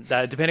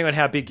 Depending on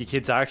how big your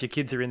kids are, if your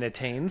kids are in their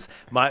teens,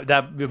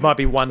 it might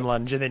be one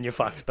lunge and then you're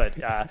fucked.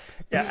 But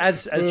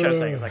as Trev's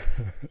saying, it's like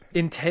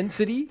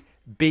intensity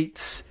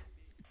beats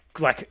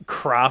like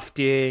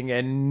crafting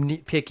and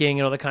nitpicking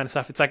and all that kind of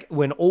stuff. It's like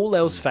when all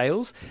else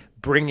fails,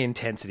 bring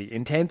intensity.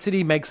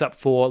 Intensity makes up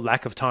for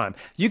lack of time.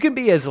 You can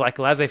be as like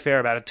laissez-faire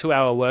about a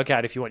 2-hour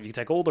workout if you want. You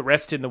can take all the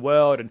rest in the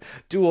world and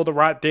do all the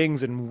right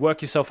things and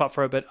work yourself up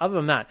for it. But other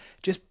than that,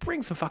 just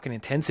bring some fucking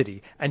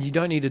intensity, and you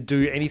don't need to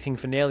do anything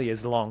for nearly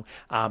as long.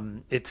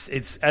 It's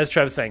as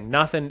Trevor's saying,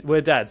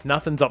 we're dads.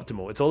 Nothing's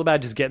optimal. It's all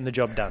about just getting the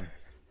job done.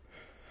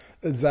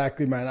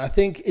 Exactly, man. I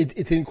think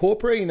it's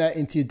incorporating that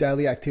into your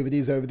daily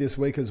activities over this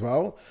week as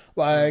well.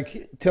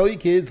 Like, tell your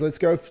kids, let's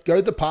go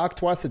to the park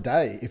twice a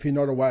day if you're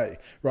not away,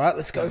 right?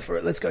 Let's go for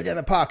it. Let's go down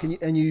the park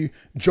and you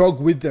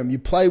jog with them, you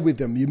play with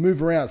them, you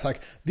move around. It's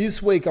like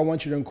this week, I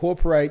want you to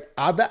incorporate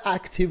other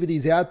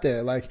activities out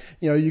there. Like,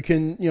 you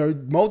can,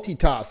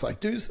 multitask. Like,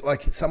 do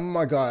like some of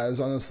my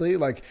guys, honestly,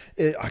 like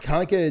I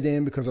can't get it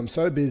in because I'm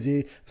so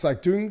busy. It's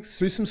like do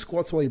some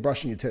squats while you're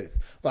brushing your teeth.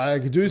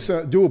 Like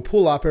do a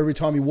pull up every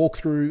time you walk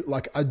through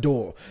like a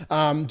door.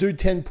 Do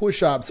 10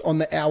 push-ups on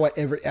the hour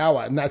every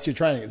hour, and that's your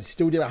training. You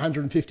still did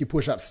 150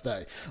 push-ups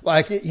today.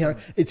 Like,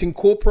 it's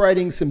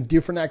incorporating some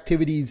different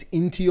activities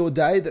into your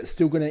day that's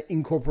still going to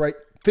incorporate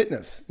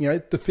fitness,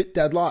 the fit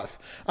dad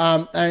life,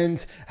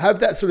 and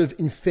have that sort of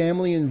in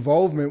family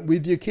involvement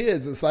with your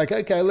kids. It's like,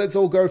 okay, let's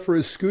all go for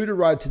a scooter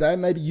ride today.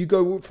 Maybe you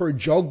go for a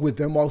jog with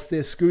them whilst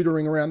they're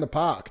scootering around the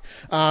park.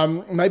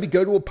 Maybe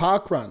go to a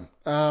park run.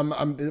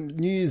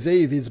 New Year's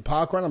Eve is a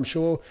park run. I'm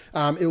sure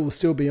it will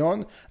still be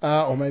on,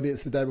 or maybe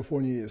it's the day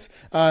before New Year's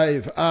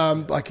Eve.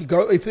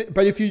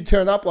 But if you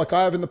turn up like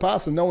I have in the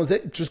past and no one's there,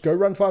 just go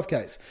run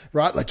 5Ks,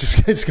 right? Like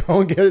just go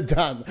and get it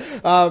done.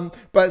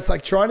 But it's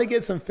like trying to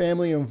get some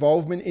family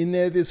involvement in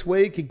there this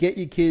week. Get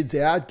your kids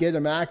out, get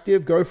them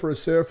active, go for a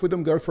surf with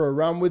them, go for a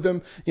run with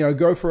them,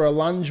 go for a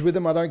lunge with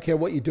them. I don't care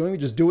what you're doing,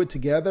 just do it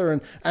together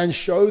and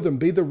show them,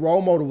 be the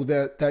role model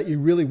that you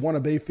really want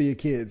to be for your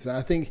kids. And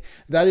I think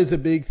that is a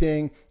big thing.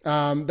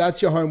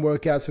 That's your home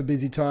workouts for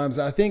busy times.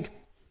 I think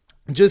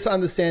just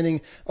understanding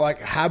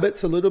like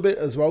habits a little bit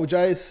as well,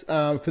 Jace,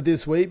 for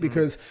this week,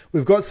 because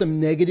we've got some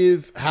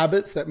negative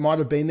habits that might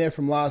have been there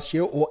from last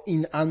year or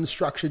in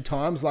unstructured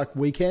times like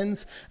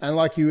weekends. And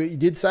like you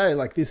did say,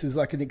 like this is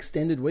like an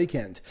extended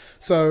weekend.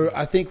 So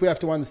I think we have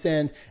to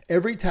understand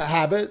every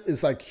habit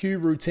is like cue,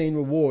 routine,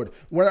 reward.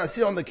 When I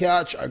sit on the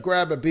couch, I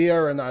grab a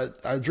beer and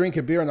I drink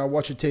a beer and I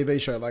watch a TV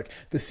show. Like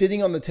the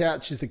sitting on the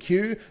couch is the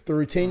cue, the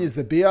routine is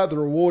the beer, the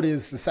reward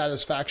is the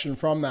satisfaction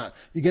from that.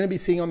 You're going to be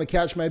sitting on the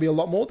couch maybe a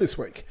lot more this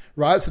week,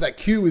 right? So that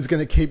cue is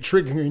going to keep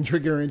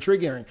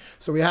triggering.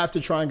 So we have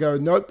to try and go,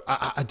 nope,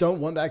 I don't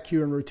want that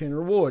cue and routine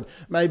reward.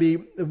 Maybe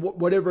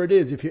whatever it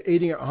is, if you're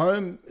eating at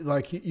home,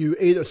 like you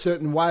eat a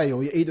certain way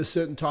or you eat a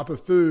certain type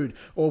of food,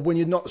 or when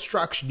you're not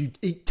structured, you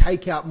eat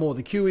takeout more.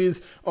 The cue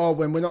is,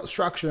 when we're not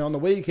structured on the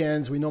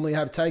weekends, we normally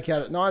have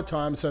takeout at night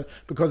time. So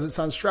because it's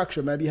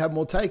unstructured, maybe you have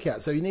more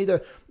takeout. So you need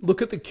to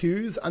look at the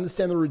cues,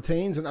 understand the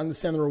routines and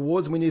understand the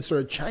rewards. And we need to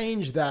sort of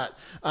change that.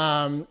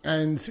 And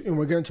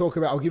we're going to talk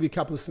about, I'll give you a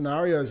couple of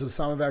scenarios of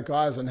some of our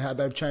guys and how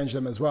they've changed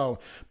them as well.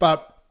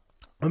 But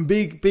I'm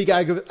big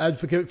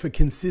advocate for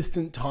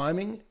consistent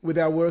timing with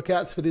our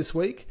workouts for this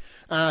week.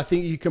 I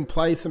think you can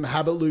play some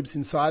habit loops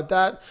inside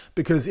that,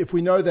 because if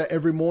we know that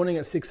every morning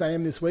at 6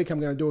 a.m. this week, I'm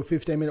going to do a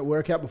 15-minute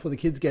workout before the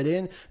kids get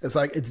in, it's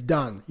like, it's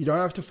done. You don't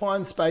have to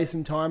find space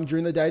and time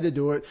during the day to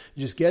do it.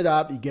 You just get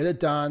up, you get it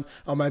done,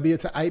 or maybe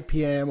it's at 8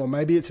 p.m. or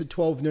maybe it's at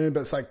 12 noon,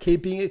 but it's like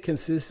keeping it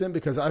consistent,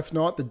 because if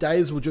not, the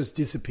days will just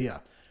disappear.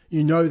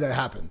 You know they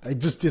happen. They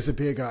just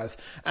disappear, guys.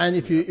 And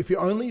if you're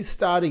only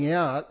starting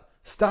out,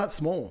 start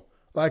small.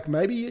 Like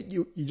maybe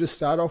you just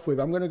start off with,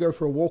 I'm going to go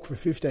for a walk for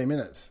 15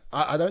 minutes.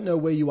 I don't know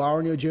where you are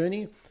on your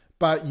journey,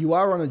 but you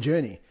are on a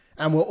journey.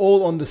 And we're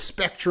all on the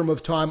spectrum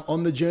of time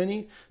on the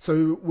journey.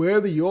 So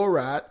wherever you're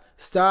at,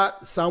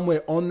 start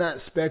somewhere on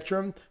that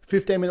spectrum.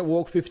 15-minute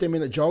walk,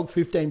 15-minute jog,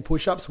 15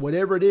 push-ups,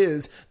 whatever it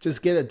is,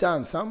 just get it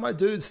done. Some of my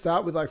dudes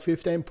start with like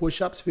 15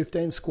 push-ups,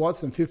 15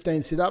 squats, and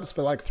 15 sit-ups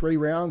for like 3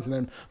 rounds, and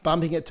then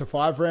bumping it to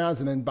 5 rounds,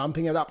 and then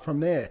bumping it up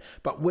from there.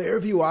 But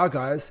wherever you are,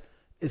 guys,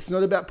 it's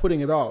not about putting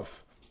it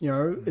off. You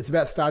know, it's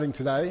about starting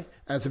today,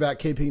 and it's about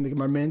keeping the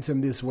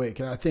momentum this week.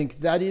 And I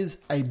think that is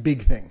a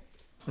big thing.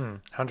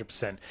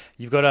 100%.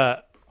 You've got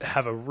to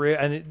have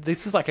and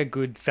this is like a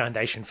good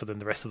foundation for the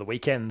rest of the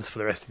weekends, for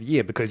the rest of the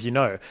year, because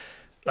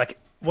like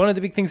one of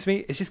the big things for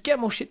me is just get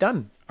more shit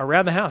done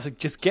around the house. Like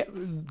just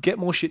get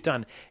more shit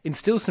done.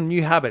 Instill some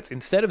new habits.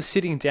 Instead of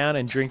sitting down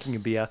and drinking a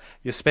beer,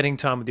 you're spending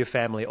time with your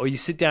family, or you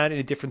sit down in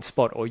a different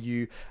spot, or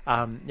you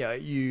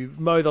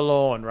mow the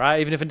lawn, right?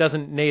 Even if it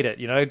doesn't need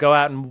it, go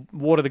out and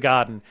water the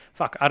garden.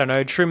 I don't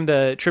know, trim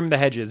the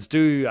hedges.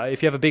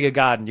 If you have a bigger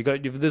garden,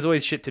 there's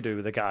always shit to do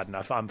with the garden.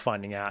 I'm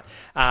finding out.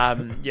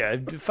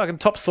 Fucking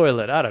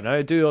topsoil it. I don't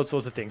know, do all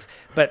sorts of things.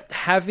 But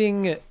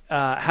having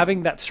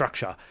that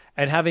structure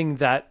and having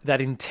that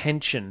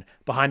intention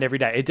behind every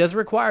day, it does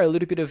require a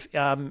little bit of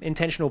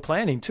intentional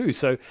planning too.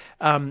 So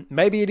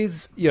maybe it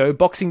is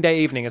Boxing Day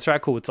evening. It's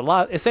right, cool.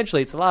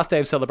 Essentially it's the last day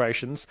of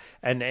celebrations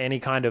and any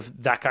kind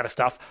of that kind of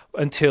stuff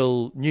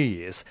until New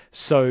Year's.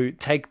 So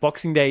take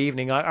Boxing Day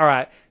evening. All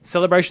right,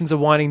 celebrations are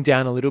winding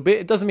down a little bit.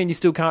 It doesn't mean you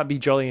still can't be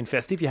jolly and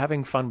festive. You're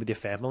having fun with your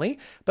family,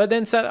 but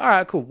then say, all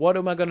right, cool. What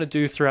am I going to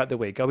do throughout the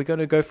week? Are we going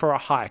to go for a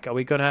hike? Are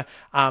we going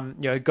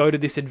to go to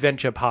this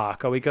adventure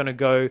park? Are we going to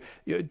go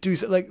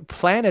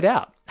plan it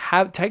out?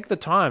 Take the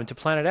time to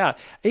plan it out,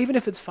 even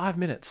if it's 5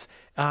 minutes.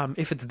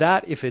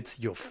 If it's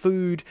your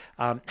food,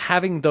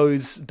 having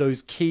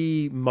those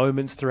key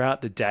moments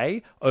throughout the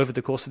day over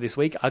the course of this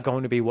week are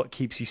going to be what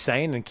keeps you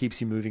sane and keeps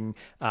you moving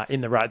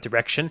in the right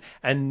direction,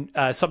 and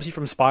stops you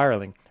from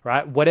spiraling,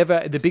 right?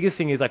 The biggest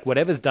thing is like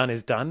whatever's done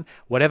is done.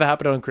 Whatever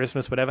happened on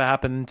Christmas, whatever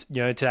happened,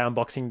 today on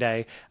Boxing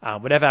Day,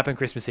 whatever happened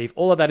Christmas Eve,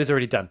 all of that is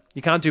already done.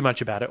 You can't do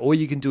much about it. All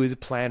you can do is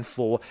plan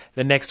for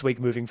the next week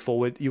moving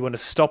forward. You want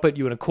to stop it.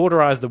 You want to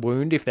cauterize the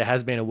wound if there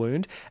has been a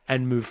wound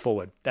and move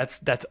forward.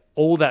 That's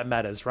all that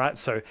matters, right?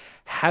 So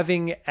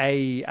having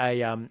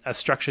a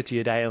structure to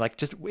your day, like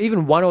just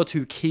even 1 or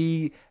 2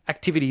 key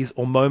activities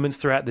or moments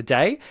throughout the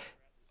day,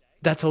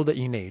 that's all that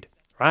you need,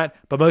 right?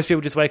 But most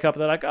people just wake up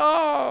and they're like,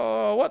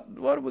 oh,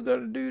 what are we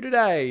going to do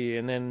today?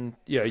 And then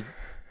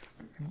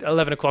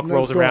 11 o'clock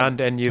rolls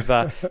around and you've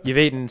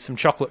eaten some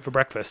chocolate for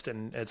breakfast,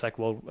 and it's like,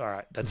 well, all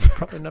right, that's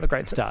probably not a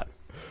great start.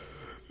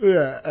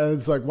 Yeah, and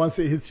it's like once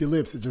it hits your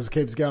lips, it just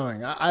keeps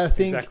going. I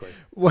think exactly.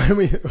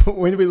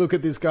 when we look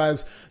at this,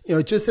 guys,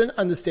 just an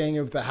understanding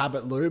of the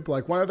habit loop.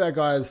 Like one of our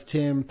guys,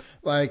 Tim,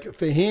 like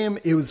for him,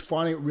 it was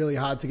finding it really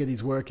hard to get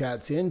his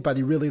workouts in, but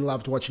he really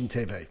loved watching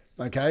TV.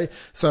 Okay,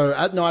 so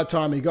at night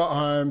time, he got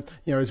home,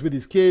 he was with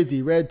his kids,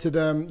 he read to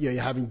them,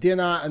 you're having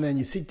dinner, and then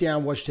you sit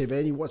down, watch TV,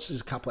 and he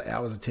watches a couple of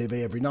hours of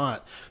TV every night.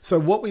 So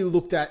what we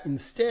looked at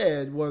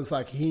instead was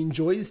like he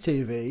enjoys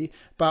TV,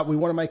 but we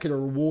want to make it a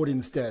reward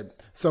instead.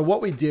 So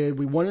what we did,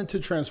 we wanted to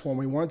transform,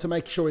 we wanted to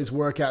make sure his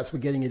workouts were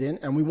getting it in,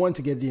 and we wanted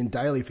to get it in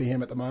daily for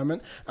him at the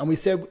moment. And we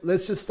said,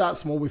 let's just start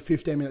small with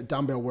 15-minute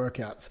dumbbell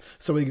workouts.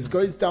 So he's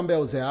got his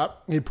dumbbells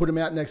out, he put them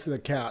out next to the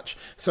couch.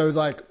 So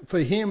like for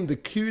him, the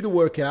cue to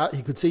work out,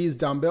 he could see see his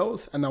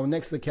dumbbells, and they were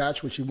next to the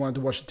couch, which he wanted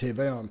to watch the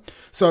TV on.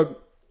 So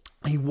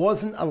he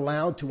wasn't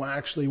allowed to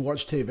actually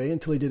watch TV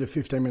until he did a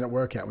 15-minute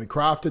workout. We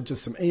crafted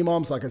just some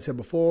EMOMs, like I said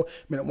before.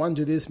 Minute 1,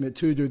 do this. Minute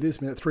 2, do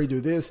this. Minute 3,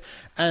 do this.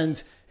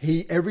 And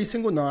he, every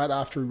single night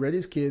after he read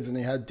his kids and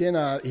he had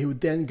dinner, he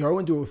would then go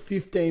and do a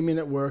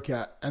 15-minute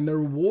workout. And the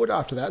reward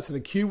after that, so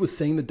the cue was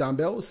seeing the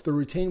dumbbells, the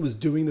routine was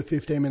doing the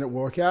 15-minute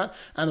workout,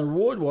 and the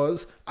reward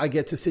was I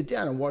get to sit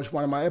down and watch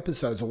one of my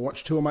episodes or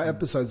watch 2 of my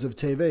episodes of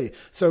TV.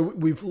 So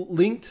we've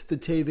linked the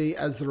TV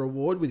as the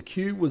reward, with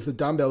cue was the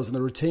dumbbells and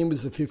the routine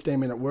was the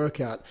 15-minute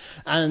workout.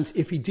 And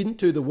if he didn't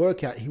do the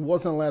workout, he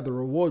wasn't allowed the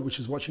reward, which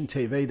is watching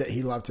TV that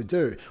he loved to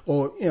do,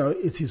 or, you know,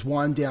 it's his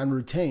wind down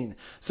routine.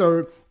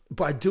 So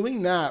by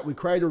doing that, we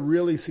created a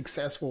really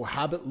successful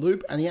habit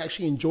loop, and he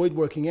actually enjoyed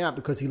working out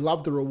because he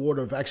loved the reward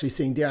of actually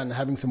sitting down and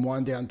having some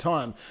wind down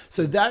time.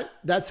 So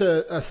that's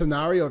a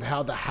scenario of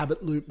how the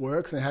habit loop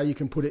works and how you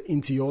can put it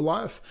into your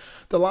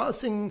life. The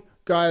last thing,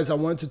 guys, I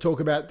wanted to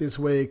talk about this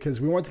week, because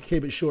we want to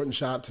keep it short and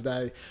sharp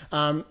today,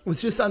 was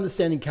just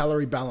understanding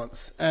calorie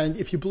balance. And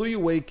if you blew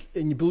your week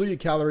and you blew your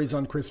calories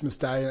on Christmas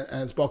Day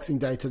and it's Boxing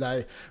Day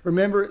today,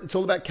 remember, it's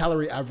all about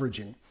calorie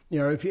averaging. You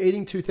know, if you're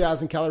eating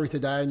 2,000 calories a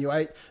day and you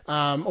ate,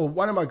 or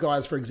one of my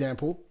guys, for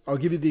example, I'll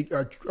give you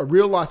a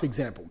real life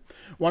example.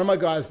 One of my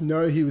guys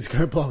knew he was going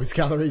to blow his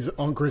calories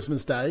on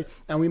Christmas Day,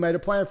 and we made a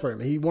plan for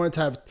him. He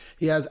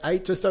has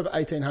just over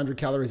 1,800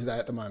 calories a day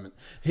at the moment.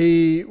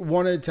 He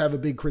wanted to have a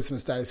big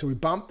Christmas Day, so we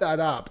bumped that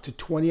up to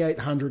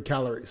 2,800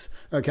 calories,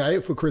 okay,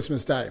 for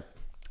Christmas Day.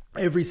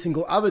 Every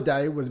single other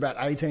day was about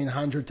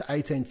 1,800 to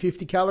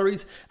 1,850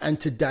 calories. And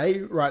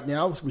today, right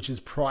now, which is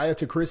prior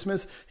to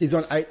Christmas, he's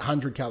on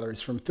 800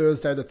 calories from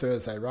Thursday to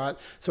Thursday, right?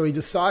 So he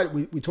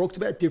decided, we talked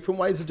about different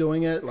ways of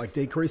doing it, like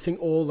decreasing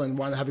all and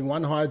having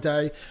one higher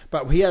day.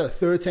 But he had a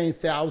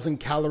 13,000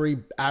 calorie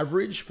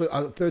average, for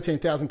a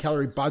 13,000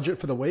 calorie budget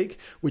for the week,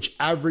 which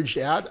averaged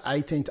out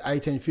 18 to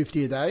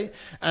 1,850 a day.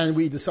 And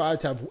he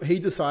decided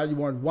he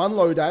wanted one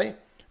low day,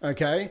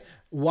 okay,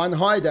 one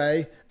high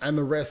day, and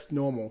the rest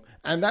normal.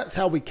 And that's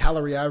how we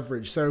calorie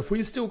average. So if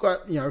we still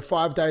got,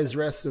 5 days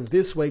rest of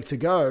this week to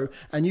go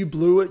and you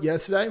blew it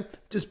yesterday,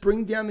 just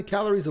bring down the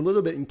calories a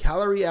little bit and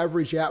calorie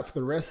average out for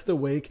the rest of the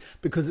week,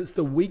 because it's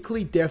the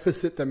weekly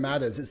deficit that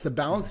matters. It's the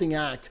balancing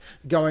act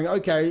going,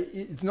 okay,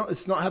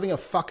 it's not having a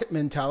fuck it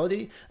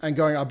mentality and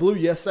going, I blew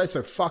yesterday,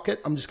 so fuck it,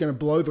 I'm just going to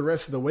blow the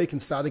rest of the week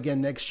and start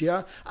again next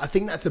year. I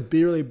think that's a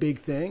really big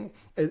thing.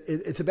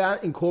 It's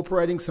about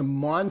incorporating some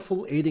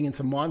mindful eating and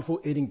some mindful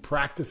eating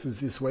practices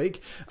this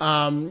week,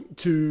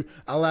 to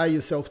allow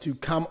yourself to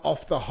come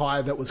off the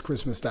high that was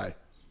Christmas Day.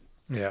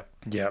 Yeah.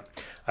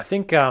 I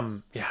think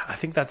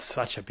that's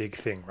such a big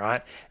thing,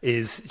 right?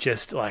 Is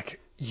just like,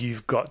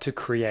 you've got to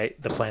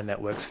create the plan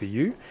that works for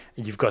you.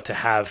 You've got to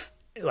have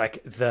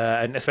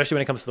and especially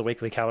when it comes to the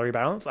weekly calorie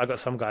balance, I've got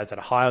some guys that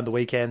are high on the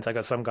weekends. I've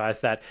got some guys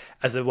that,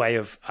 as a way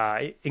of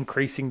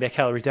increasing their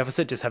calorie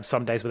deficit, just have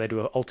some days where they do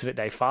an alternate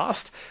day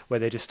fast, where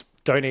they just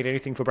don't eat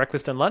anything for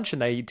breakfast and lunch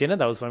and they eat dinner.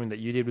 That was something that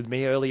you did with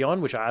me early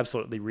on, which I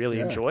absolutely really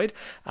enjoyed.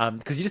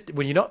 Because you just,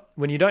 when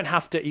you don't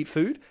have to eat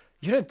food,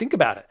 you don't think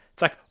about it.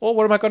 It's like, oh,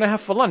 what am I going to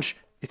have for lunch?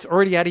 It's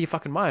already out of your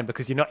fucking mind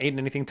because you're not eating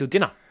anything till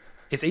dinner.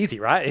 It's easy,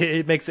 right?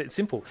 It makes it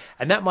simple.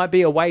 And that might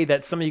be a way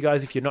that some of you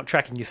guys, if you're not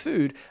tracking your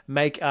food,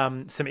 make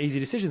some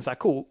easy decisions. Like,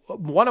 cool.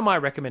 One of my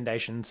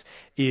recommendations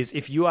is,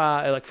 if you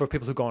are, like, for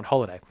people who go on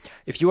holiday,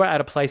 if you are at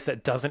a place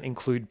that doesn't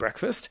include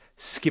breakfast,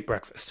 skip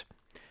breakfast.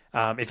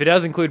 If it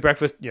does include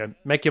breakfast,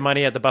 make your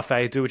money at the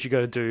buffet, do what you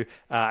got to do.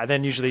 And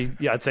then usually,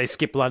 I'd say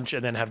skip lunch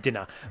and then have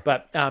dinner.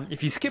 But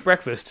if you skip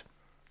breakfast,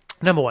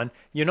 number one,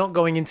 you're not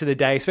going into the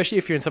day, especially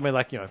if you're in somewhere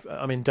like,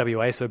 I'm in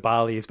WA, so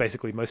Bali is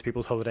basically most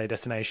people's holiday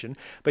destination.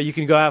 But you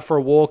can go out for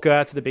a walk, go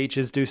out to the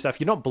beaches, do stuff.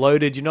 You're not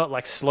bloated. You're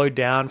not slowed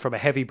down from a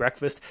heavy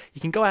breakfast.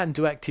 You can go out and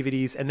do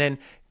activities, and then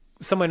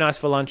somewhere nice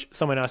for lunch,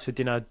 somewhere nice for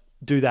dinner,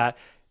 do that.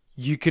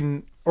 You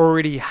can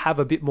already have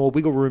a bit more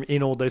wiggle room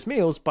in all those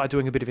meals by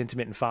doing a bit of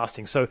intermittent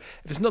fasting. So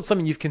if it's not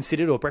something you've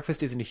considered, or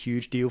breakfast isn't a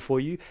huge deal for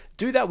you,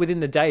 do that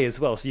within the day as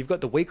well. So you've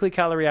got the weekly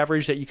calorie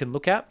average that you can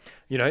look at,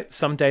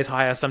 some days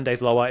higher, some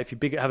days lower. If you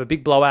have a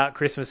big blowout,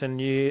 Christmas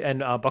and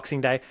Boxing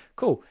Day,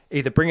 cool.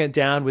 Either bring it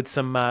down with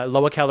some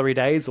lower calorie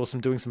days, or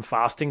doing some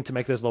fasting to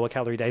make those lower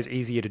calorie days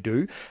easier to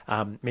do.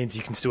 Means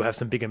you can still have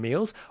some bigger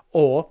meals,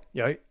 or,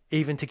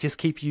 even to just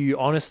keep you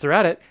honest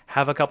throughout it,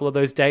 have a couple of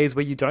those days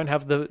where you don't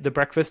have the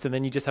breakfast and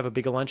then you just have a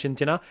bigger lunch and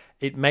dinner.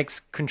 It makes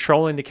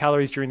controlling the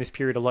calories during this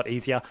period a lot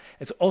easier.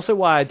 It's also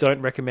why I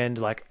don't recommend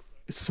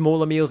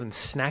smaller meals and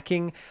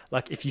snacking.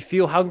 Like, if you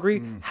feel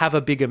hungry, have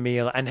a bigger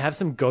meal and have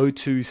some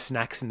go-to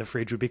snacks in the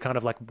fridge would be kind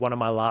of like one of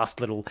my last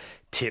little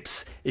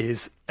tips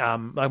is,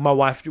 my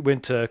wife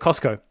went to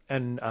Costco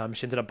and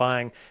she ended up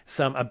buying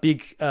a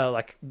big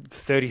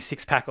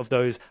 36 pack of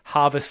those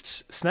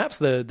Harvest Snaps,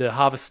 the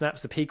Harvest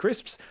Snaps, the pea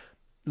crisps.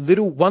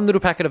 one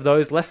little packet of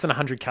those, less than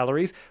 100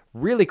 calories,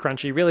 really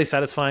crunchy, really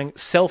satisfying,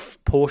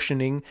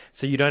 self-portioning,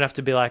 so you don't have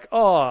to be like,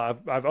 oh,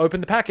 I've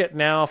opened the packet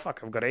now,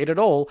 fuck, I've got to eat it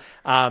all.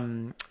 They're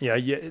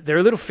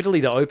a little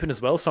fiddly to open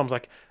as well, so I'm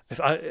like, if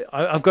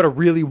I've got to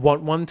really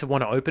want one to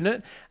want to open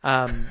it.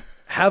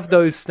 Have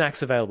those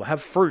snacks available.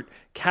 Have fruit,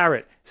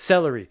 carrot,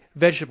 celery,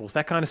 vegetables,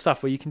 that kind of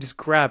stuff where you can just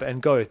grab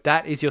and go.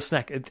 That is your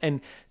snack. And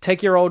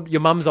take your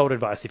mum's old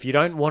advice. If you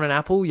don't want an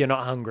apple, you're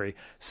not hungry.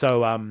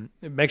 So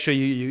make sure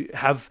you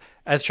have,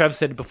 as Trav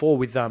said before,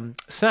 with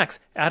snacks,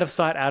 out of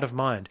sight, out of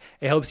mind.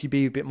 It helps you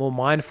be a bit more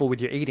mindful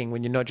with your eating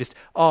when you're not just,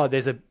 oh,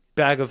 there's a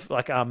bag of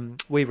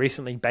we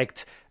recently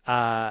baked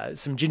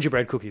some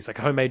gingerbread cookies, like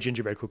homemade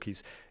gingerbread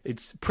cookies.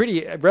 It's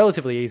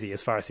relatively easy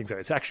as far as things go.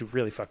 It's actually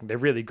really they're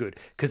really good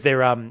because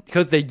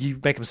you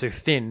make them so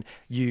thin.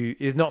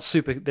 They're not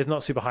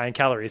super high in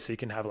calories, so you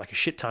can have like a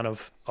shit ton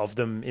of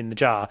them in the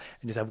jar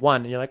and just have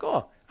one, and you're like,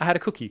 oh, I had a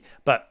cookie,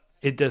 but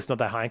it's not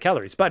that high in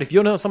calories. But if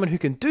you're not someone who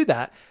can do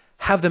that,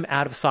 have them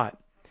out of sight.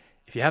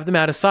 If you have them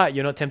out of sight,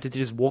 you're not tempted to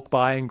just walk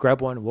by and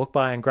grab one.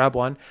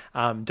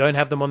 Don't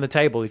have them on the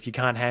table if you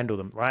can't handle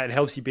them, right? It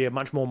helps you be a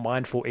much more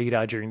mindful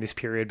eater during this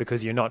period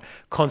because you're not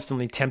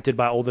constantly tempted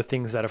by all the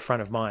things that are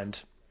front of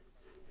mind.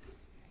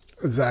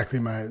 Exactly,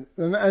 mate.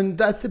 And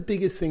that's the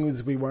biggest thing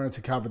we wanted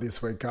to cover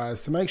this week,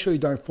 guys. So make sure you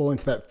don't fall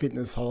into that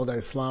fitness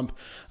holiday slump.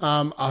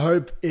 I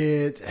hope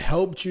it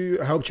helped you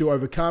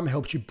overcome,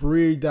 helped you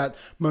breed that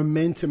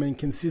momentum and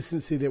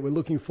consistency that we're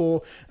looking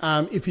for.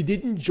 If you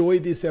did enjoy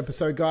this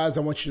episode, guys,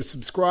 I want you to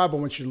subscribe. I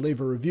want you to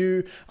leave a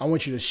review. I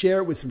want you to share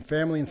it with some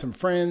family and some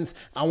friends.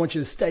 I want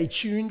you to stay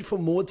tuned for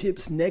more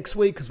tips next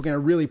week because we're going to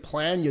really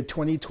plan your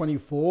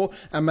 2024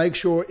 and make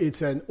sure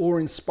it's an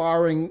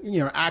awe-inspiring,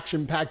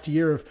 action-packed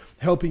year of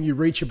helping you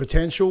reach your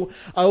potential.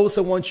 I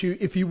also want you,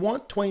 if you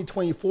want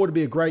 2024 to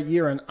be a great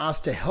year and us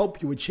to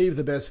help you achieve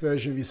the best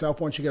version of yourself,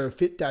 I want you to go to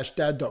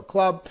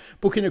fit-dad.club,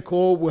 book in a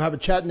call. We'll have a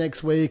chat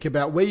next week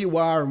about where you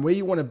are and where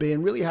you want to be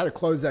and really how to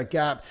close that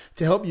gap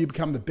to help you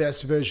become the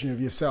best version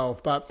of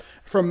yourself. But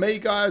from me,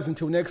 guys,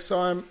 until next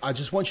time, I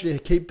just want you to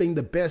keep being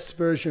the best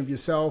version of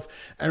yourself.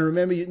 And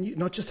remember, you're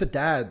not just a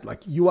dad,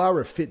 like you are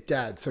a fit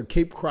dad. So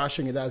keep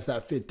crushing it as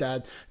that fit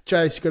dad.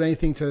 Jace, you got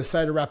anything to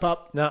say to wrap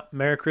up? No,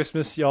 Merry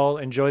Christmas, y'all.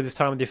 Enjoy this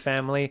time with your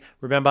family.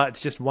 Remember,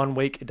 it's just 1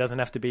 week. It doesn't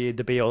have to be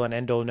the be-all and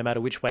end-all no matter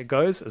which way it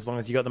goes, as long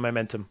as you got the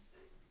momentum.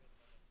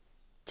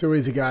 Too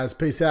easy, guys.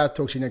 Peace out.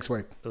 Talk to you next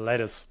week.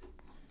 Laters.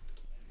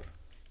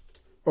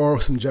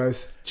 Awesome,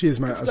 Jace. Cheers,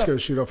 mate. I just got to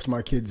shoot off to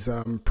my kids'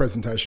 presentation.